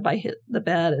computer kind of by the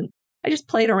bed. And I just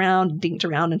played around, dinked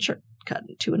around, and cut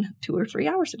 2 or 3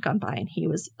 hours had gone by, and he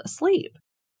was asleep.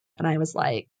 And I was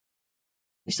like,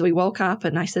 so we woke up,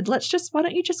 and I said, why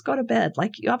don't you just go to bed?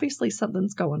 Like, obviously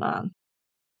something's going on.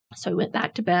 So he went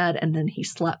back to bed, and then he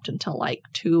slept until like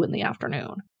 2 in the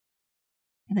afternoon.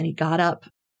 And then he got up,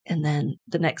 and then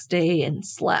the next day and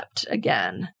slept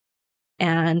again.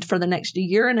 And for the next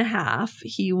year and a half,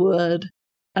 he would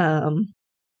come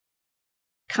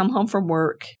home from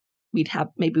work. We'd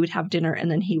have dinner,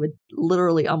 and then he would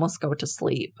literally almost go to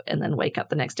sleep and then wake up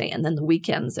the next day. And then the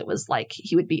weekends, it was like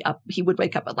he would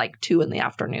wake up at like 2 in the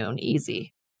afternoon,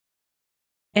 easy.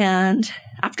 And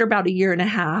after about a year and a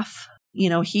half,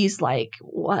 he's like,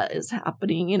 what is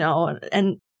happening?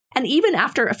 And even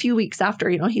after a few weeks after,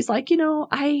 he's like,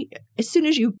 as soon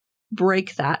as you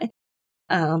break that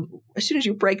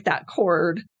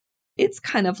cord, it's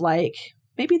kind of like,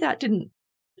 maybe that didn't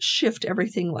shift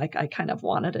everything like I kind of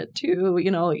wanted it to,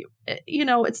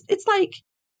 it's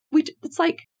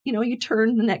like you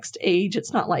turn the next age.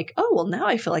 It's not like, oh, well, now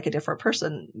I feel like a different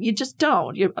person. You just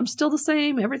don't. I'm still the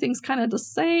same. Everything's kind of the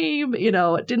same.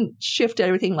 It didn't shift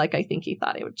everything like I think he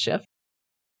thought it would shift.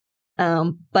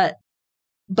 But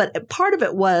part of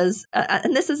it was,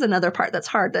 and this is another part that's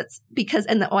hard. That's because,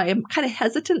 and why I'm kind of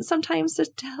hesitant sometimes to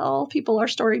tell people our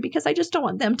story, because I just don't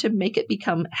want them to make it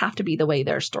have to be the way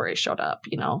their story showed up,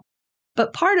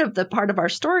 But part of our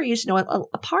story is,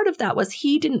 a part of that was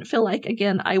he didn't feel like,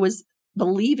 again, I was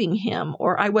believing him,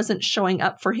 or I wasn't showing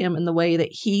up for him in the way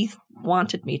that he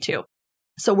wanted me to.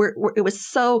 So it was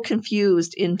so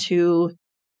confused into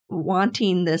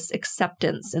wanting this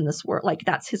acceptance in this world. Like,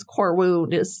 that's his core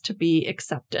wound, is to be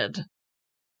accepted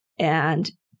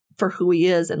and for who he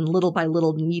is, and little by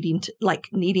little needing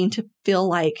to feel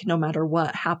like no matter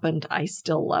what happened, I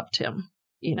still loved him.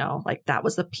 Like that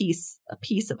was a piece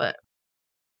of it.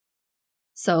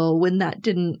 So when that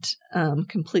didn't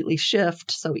completely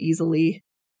shift so easily,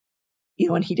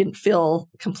 and he didn't feel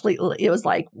completely, it was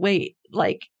like, wait,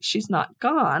 like she's not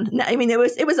gone. I mean, it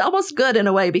was almost good in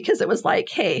a way, because it was like,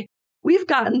 hey, we've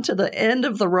gotten to the end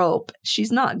of the rope.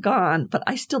 She's not gone, but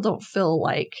I still don't feel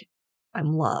like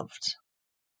I'm loved.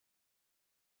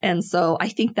 And so I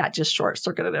think that just short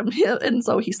circuited him. And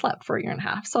so he slept for a year and a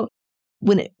half. So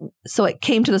it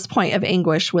came to this point of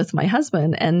anguish with my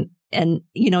husband, and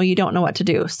you don't know what to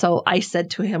do. So I said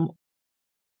to him,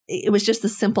 it was just a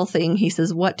simple thing. He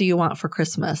says, "What do you want for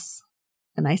Christmas?"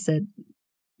 And I said,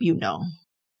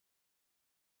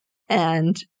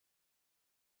 And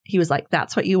he was like,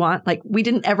 "That's what you want?" Like, we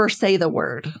didn't ever say the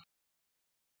word.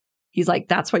 He's like,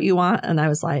 "That's what you want?" And I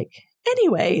was like,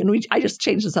 "Anyway." And I just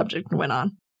changed the subject and went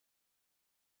on.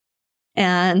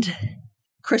 And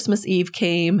Christmas Eve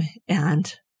came,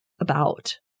 and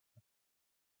about,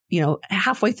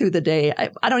 halfway through the day,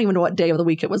 I don't even know what day of the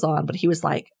week it was on, but he was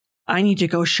like, "I need to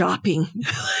go shopping."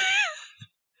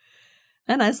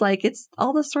 And I was like,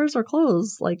 all the stores are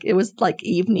closed. Like, it was like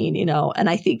evening, and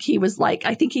I think he was like,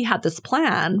 I think he had this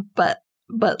plan, but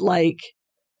like,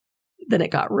 then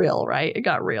it got real, right? It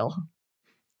got real.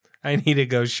 I need to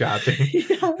go shopping.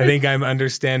 Yeah. I think I'm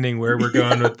understanding where we're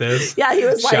going with this. Yeah, he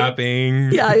was shopping.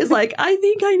 Like, yeah, he was like, I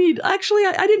think I need, actually,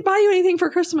 I didn't buy you anything for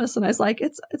Christmas. And I was like,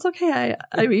 it's okay.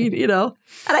 I mean, and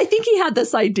I think he had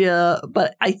this idea,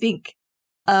 but I think,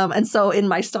 and so in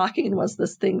my stocking was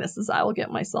this thing. I will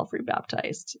get myself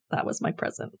rebaptized. That was my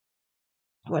present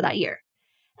for that year.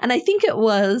 And I think it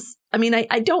was,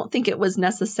 I don't think it was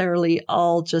necessarily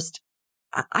all just,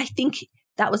 I think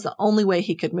that was the only way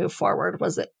he could move forward,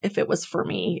 was it if it was for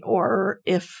me, or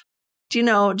if, do you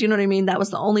know what I mean? That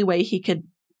was the only way he could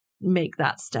make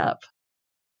that step.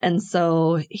 And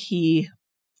so he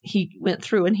went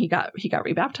through and he got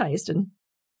rebaptized, and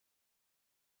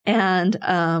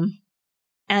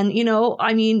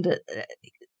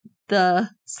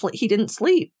he didn't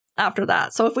sleep after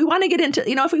that. So if we want to get into,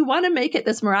 if we want to make it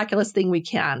this miraculous thing, we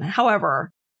can.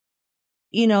 However,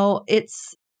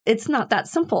 it's not that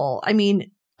simple. I mean,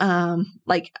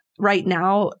 like right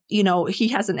now, he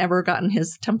hasn't ever gotten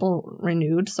his temple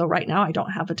renewed. So right now I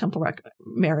don't have a temple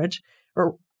marriage.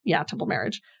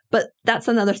 But that's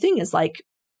another thing, is like,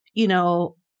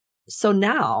 so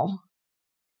now,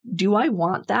 do I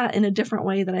want that in a different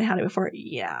way than I had it before?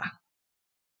 Yeah.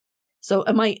 So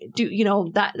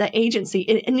that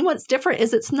agency, and what's different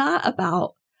is it's not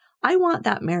about, I want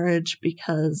that marriage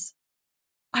because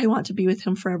I want to be with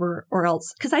him forever, or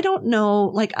else, because I don't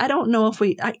know if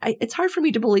it's hard for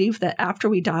me to believe that after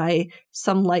we die,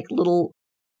 some like little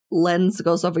lens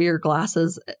goes over your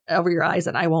eyes,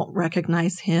 and I won't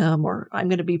recognize him, or I'm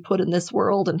going to be put in this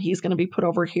world and he's going to be put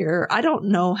over here. I don't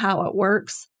know how it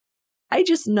works. I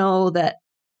just know that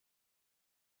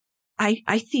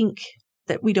I think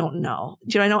that we don't know.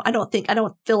 I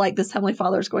don't feel like this Heavenly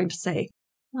Father is going to say,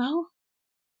 well,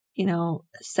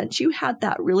 since you had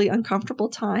that really uncomfortable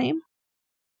time,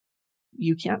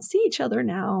 you can't see each other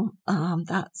now.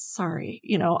 That's sorry.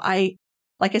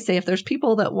 Like I say, if there's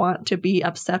people that want to be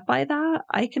upset by that,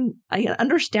 I can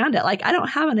understand it. Like, I don't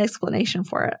have an explanation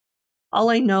for it. All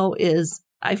I know is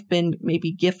I've been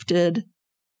maybe gifted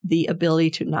the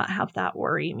ability to not have that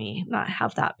worry me, not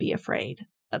have that be afraid.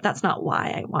 But that's not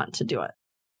why I want to do it.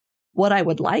 What I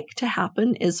would like to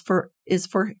happen is for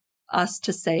us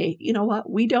to say, you know what,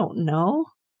 we don't know,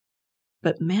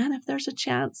 but man, if there's a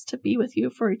chance to be with you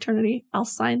for eternity, I'll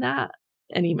sign that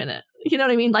any minute. You know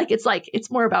what I mean? Like,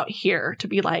 it's more about here to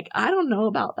be like, I don't know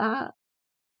about that,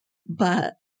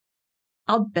 but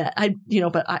I'll bet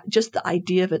just the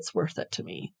idea of it's worth it to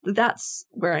me. That's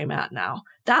where I'm at now.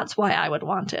 That's why I would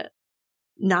want it.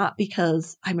 Not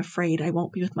because I'm afraid I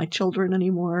won't be with my children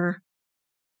anymore.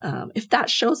 If that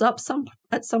shows up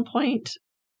at some point,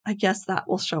 I guess that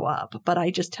will show up, but I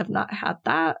just have not had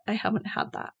that. I haven't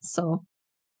had that. So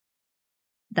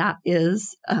that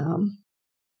is,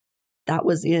 that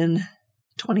was in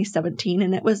 2017.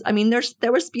 And it was, I mean,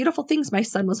 there was beautiful things. My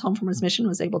son was home from his mission,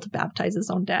 was able to baptize his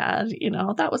own dad.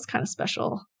 That was kind of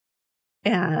special.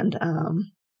 And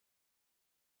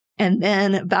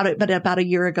then about a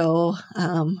year ago,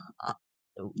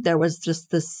 there was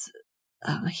just this,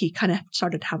 he kind of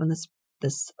started having this,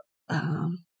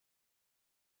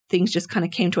 things just kind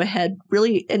of came to a head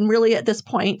really at this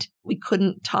point, we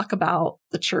couldn't talk about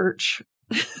the church.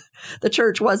 The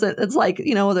church wasn't, it's like,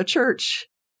 the church,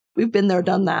 we've been there,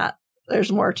 done that.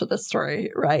 There's more to the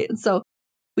story. Right. And so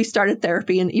we started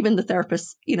therapy, and even the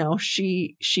therapist,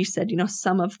 she said,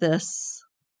 some of this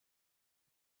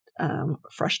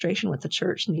frustration with the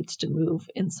church needs to move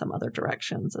in some other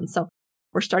directions. And so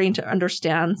we're starting to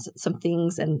understand some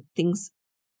things, and things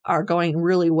are going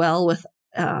really well with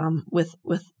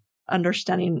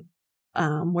understanding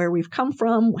where we've come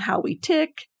from, how we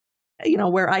tick,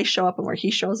 where I show up and where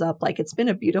he shows up. Like, it's been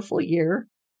a beautiful year,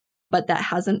 but that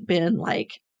hasn't been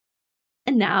like,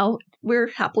 and now we're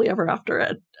happily ever after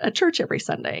at church every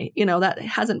Sunday. That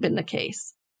hasn't been the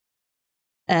case.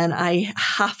 And I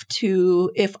have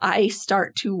to, if I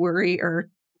start to worry or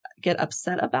get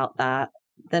upset about that,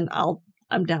 then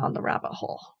I'm down the rabbit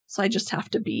hole. So I just have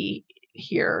to be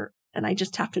here, and I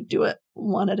just have to do it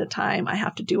one at a time. I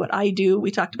have to do what I do.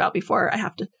 We talked about before. I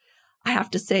have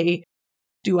to say,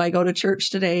 do I go to church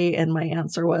today? And my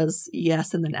answer was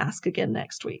yes. And then ask again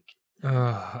next week.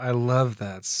 Oh, I love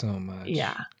that so much.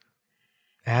 Yeah.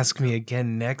 Ask me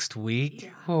again next week.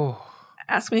 Yeah. Oh,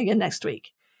 ask me again next week.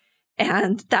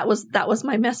 And that was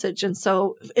my message. And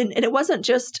so, and it wasn't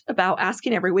just about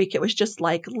asking every week. It was just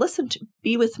like,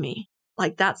 be with me.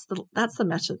 Like, that's the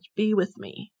message. Be with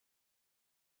me.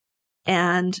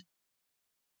 And,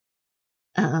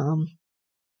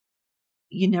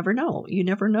 you never know. You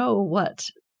never know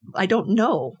I don't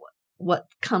know what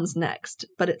comes next,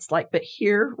 but it's like, but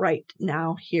here, right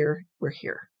now, here, we're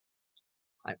here.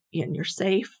 And you're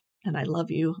safe, and I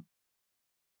love you.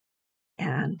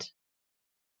 And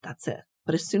that's it.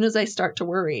 But as soon as I start to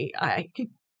worry, I could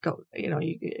go,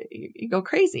 you go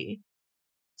crazy.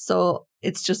 So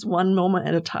it's just one moment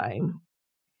at a time.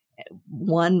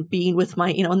 One being with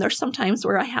my, and there's some times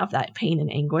where I have that pain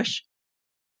and anguish.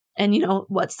 And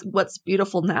what's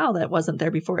beautiful now that wasn't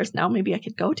there before is now maybe I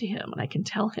could go to him and I can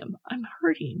tell him I'm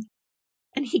hurting,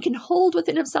 and he can hold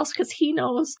within himself, because he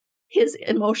knows his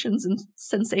emotions and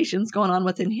sensations going on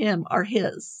within him are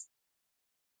his.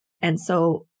 And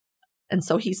so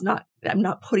I'm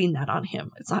not putting that on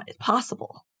him. It's not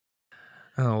possible.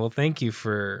 Oh, well, thank you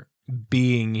for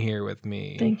being here with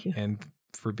me. Thank you. And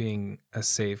for being a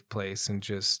safe place, and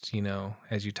just,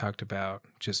 as you talked about,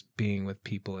 just being with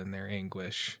people in their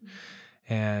anguish.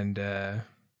 Mm-hmm. And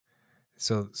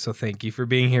so thank you for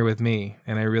being here with me.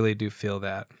 And I really do feel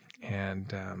that.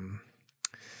 And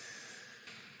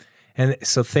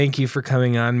so thank you for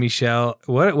coming on, Michelle.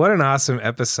 What an awesome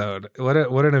episode. What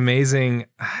an amazing,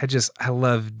 I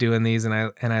love doing these, and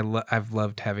I've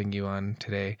loved having you on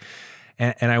today.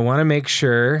 And I want to make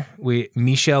sure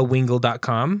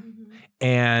michellewingle.com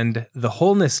and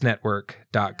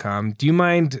thewholenessnetwork.com. Do you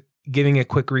mind giving a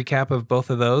quick recap of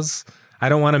both of those? I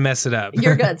don't want to mess it up.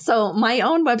 You're good. So my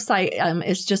own website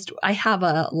is just, I have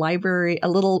a library,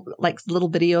 little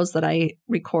videos that I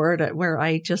record where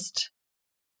I just,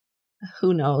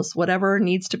 who knows, whatever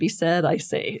needs to be said, I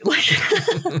say.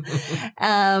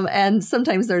 And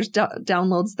sometimes there's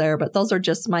downloads there, but those are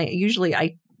just usually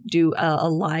I do a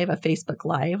Facebook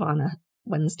Live on a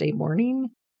Wednesday morning,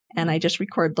 and I just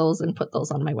record those and put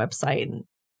those on my website, and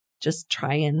just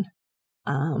try and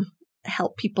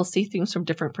help people see things from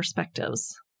different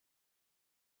perspectives,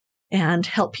 and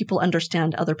help people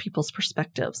understand other people's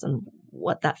perspectives and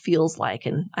what that feels like.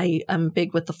 And I'm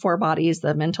big with the 4 bodies,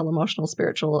 the mental, emotional,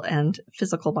 spiritual, and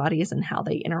physical bodies, and how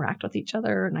they interact with each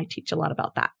other. And I teach a lot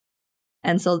about that.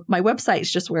 And so my website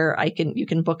is just where you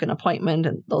can book an appointment,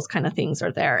 and those kind of things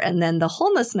are there. And then the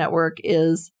Wholeness Network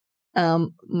is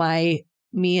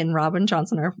me and Robin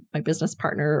Johnson, my business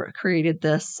partner, created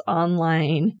this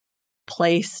online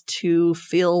place to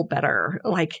feel better.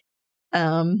 Like,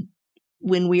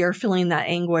 when we are feeling that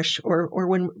anguish, or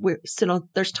when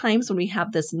there's times when we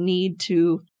have this need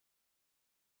to,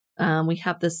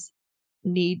 we're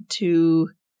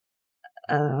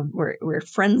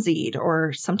frenzied,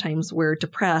 or sometimes we're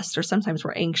depressed, or sometimes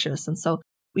we're anxious. And so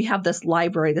we have this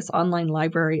library, this online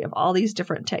library of all these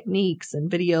different techniques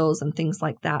and videos and things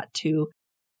like that to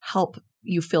help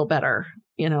you feel better,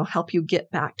 help you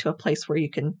get back to a place where you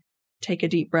can take a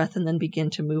deep breath and then begin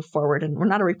to move forward. And we're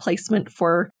not a replacement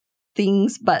for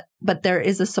things, but there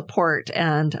is a support.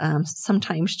 And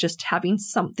sometimes just having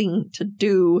something to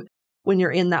do when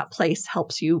you're in that place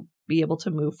helps you be able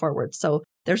to move forward. So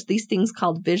there's these things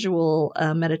called visual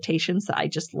meditations that I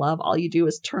just love. All you do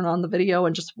is turn on the video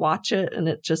and just watch it. And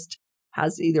it just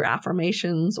has either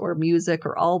affirmations or music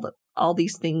or all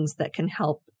these things that can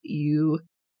help you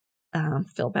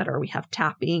feel better. We have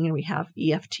tapping and we have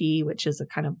EFT, which is a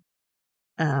kind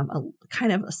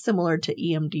of similar to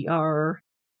EMDR.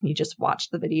 You just watch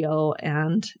the video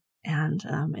and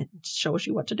it shows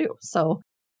you what to do. So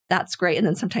that's great. And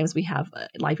then sometimes we have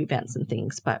live events and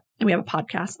things, and we have a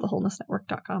podcast, the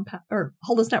wholenessnetwork.com or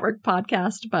Wholeness Network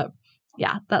podcast. But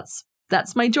yeah, that's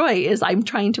my joy, is I'm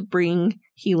trying to bring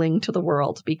healing to the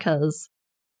world, because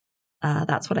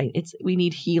that's what we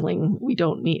need healing.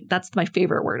 That's my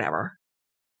favorite word ever.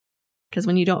 Because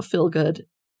when you don't feel good,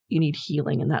 you need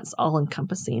healing, and that's all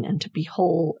encompassing. And to be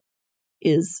whole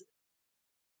is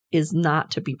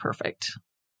not to be perfect.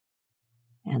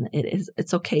 And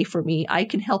it's okay for me. I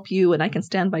can help you and I can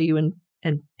stand by you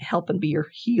and help and be your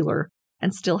healer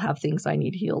and still have things I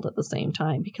need healed at the same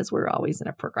time, because we're always in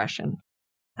a progression.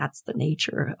 That's the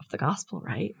nature of the gospel,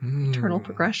 right? Eternal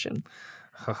progression.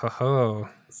 Ho, ho, ho.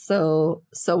 So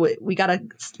we got to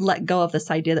let go of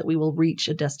this idea that we will reach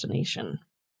a destination.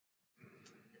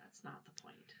 That's not the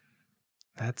point.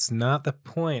 That's not the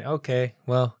point. Okay.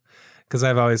 Well, because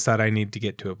I've always thought I need to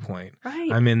get to a point.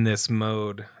 Right. I'm in this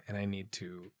mode and I need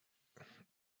to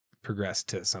progress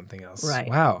to something else. Right.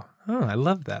 Wow. Oh, I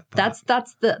love that thought.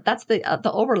 That's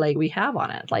the overlay we have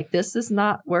on it. Like, this is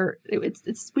not where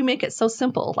it's we make it so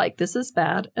simple. Like, this is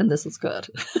bad and this is good.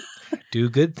 Do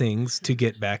good things to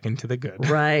get back into the good.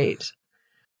 Right.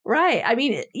 Right. I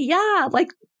mean, yeah,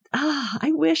 like,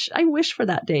 I wish for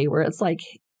that day where it's like,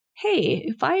 hey,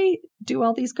 if I do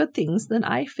all these good things, then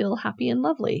I feel happy and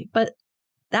lovely. But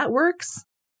that works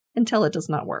until it does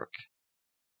not work.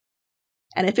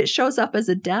 And if it shows up as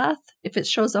a death, if it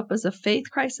shows up as a faith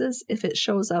crisis, if it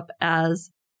shows up as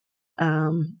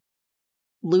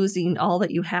losing all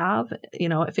that you have,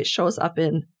 if it shows up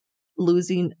in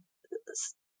losing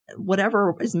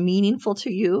whatever is meaningful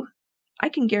to you, I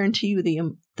can guarantee you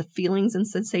the feelings and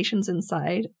sensations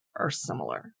inside are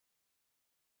similar.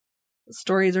 The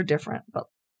stories are different, but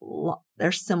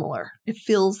they're similar. It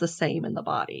feels the same in the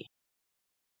body.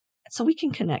 So we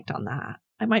can connect on that.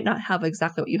 I might not have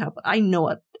exactly what you have, but I know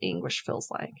what anguish feels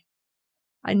like.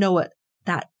 I know it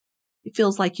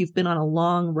feels like you've been on a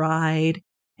long ride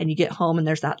and you get home and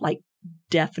there's that like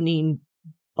deafening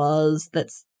buzz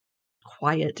that's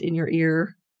quiet in your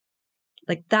ear.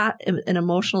 Like that, an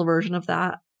emotional version of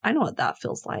that. I know what that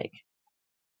feels like.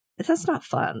 That's not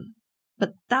fun,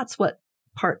 but that's what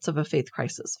parts of a faith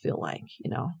crisis feel like,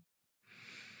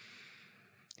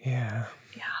 Yeah.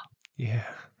 Yeah.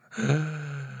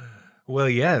 Well,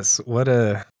 yes.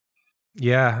 I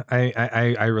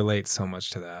relate so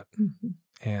much to that. Mm-hmm.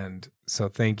 And so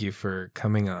thank you for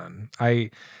coming on.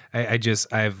 I've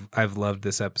loved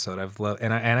this episode.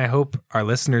 And I hope our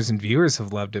listeners and viewers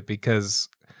have loved it, because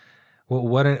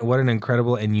what an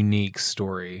incredible and unique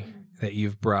story that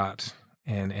you've brought.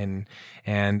 And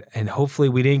hopefully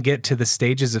we didn't get to the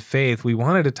stages of faith. We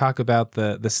wanted to talk about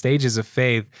the stages of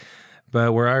faith,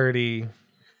 but we're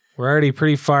already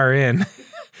pretty far in.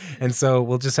 And so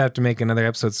we'll just have to make another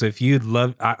episode. So if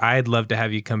I'd love to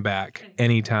have you come back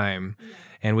anytime,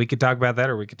 and we could talk about that,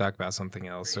 or we could talk about something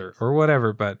else, or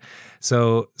whatever. But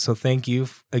so thank you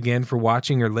again for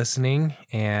watching or listening,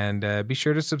 and be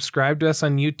sure to subscribe to us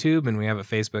on YouTube. And we have a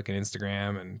Facebook and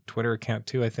Instagram and Twitter account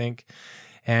too, I think.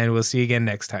 And we'll see you again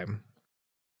next time.